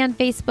find me on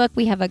Facebook.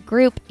 We have a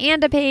group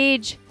and a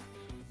page.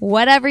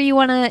 Whatever you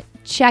want to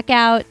check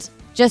out,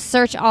 just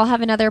search I'll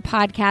Have Another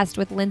Podcast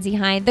with Lindsey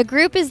Hein. The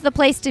group is the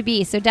place to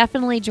be, so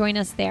definitely join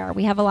us there.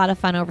 We have a lot of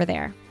fun over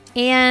there.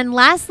 And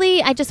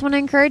lastly, I just want to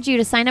encourage you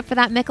to sign up for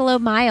that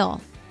Michelob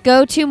Mile.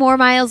 Go to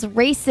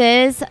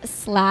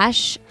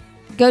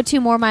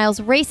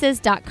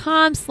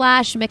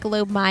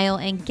moremilesraces.com/Michelob Mile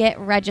and get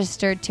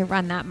registered to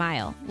run that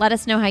mile. Let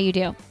us know how you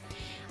do.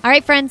 All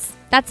right, friends,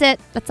 that's it.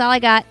 That's all I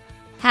got.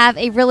 Have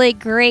a really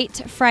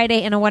great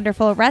Friday and a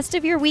wonderful rest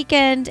of your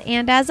weekend.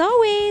 And as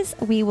always,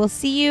 we will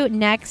see you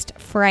next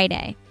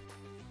Friday.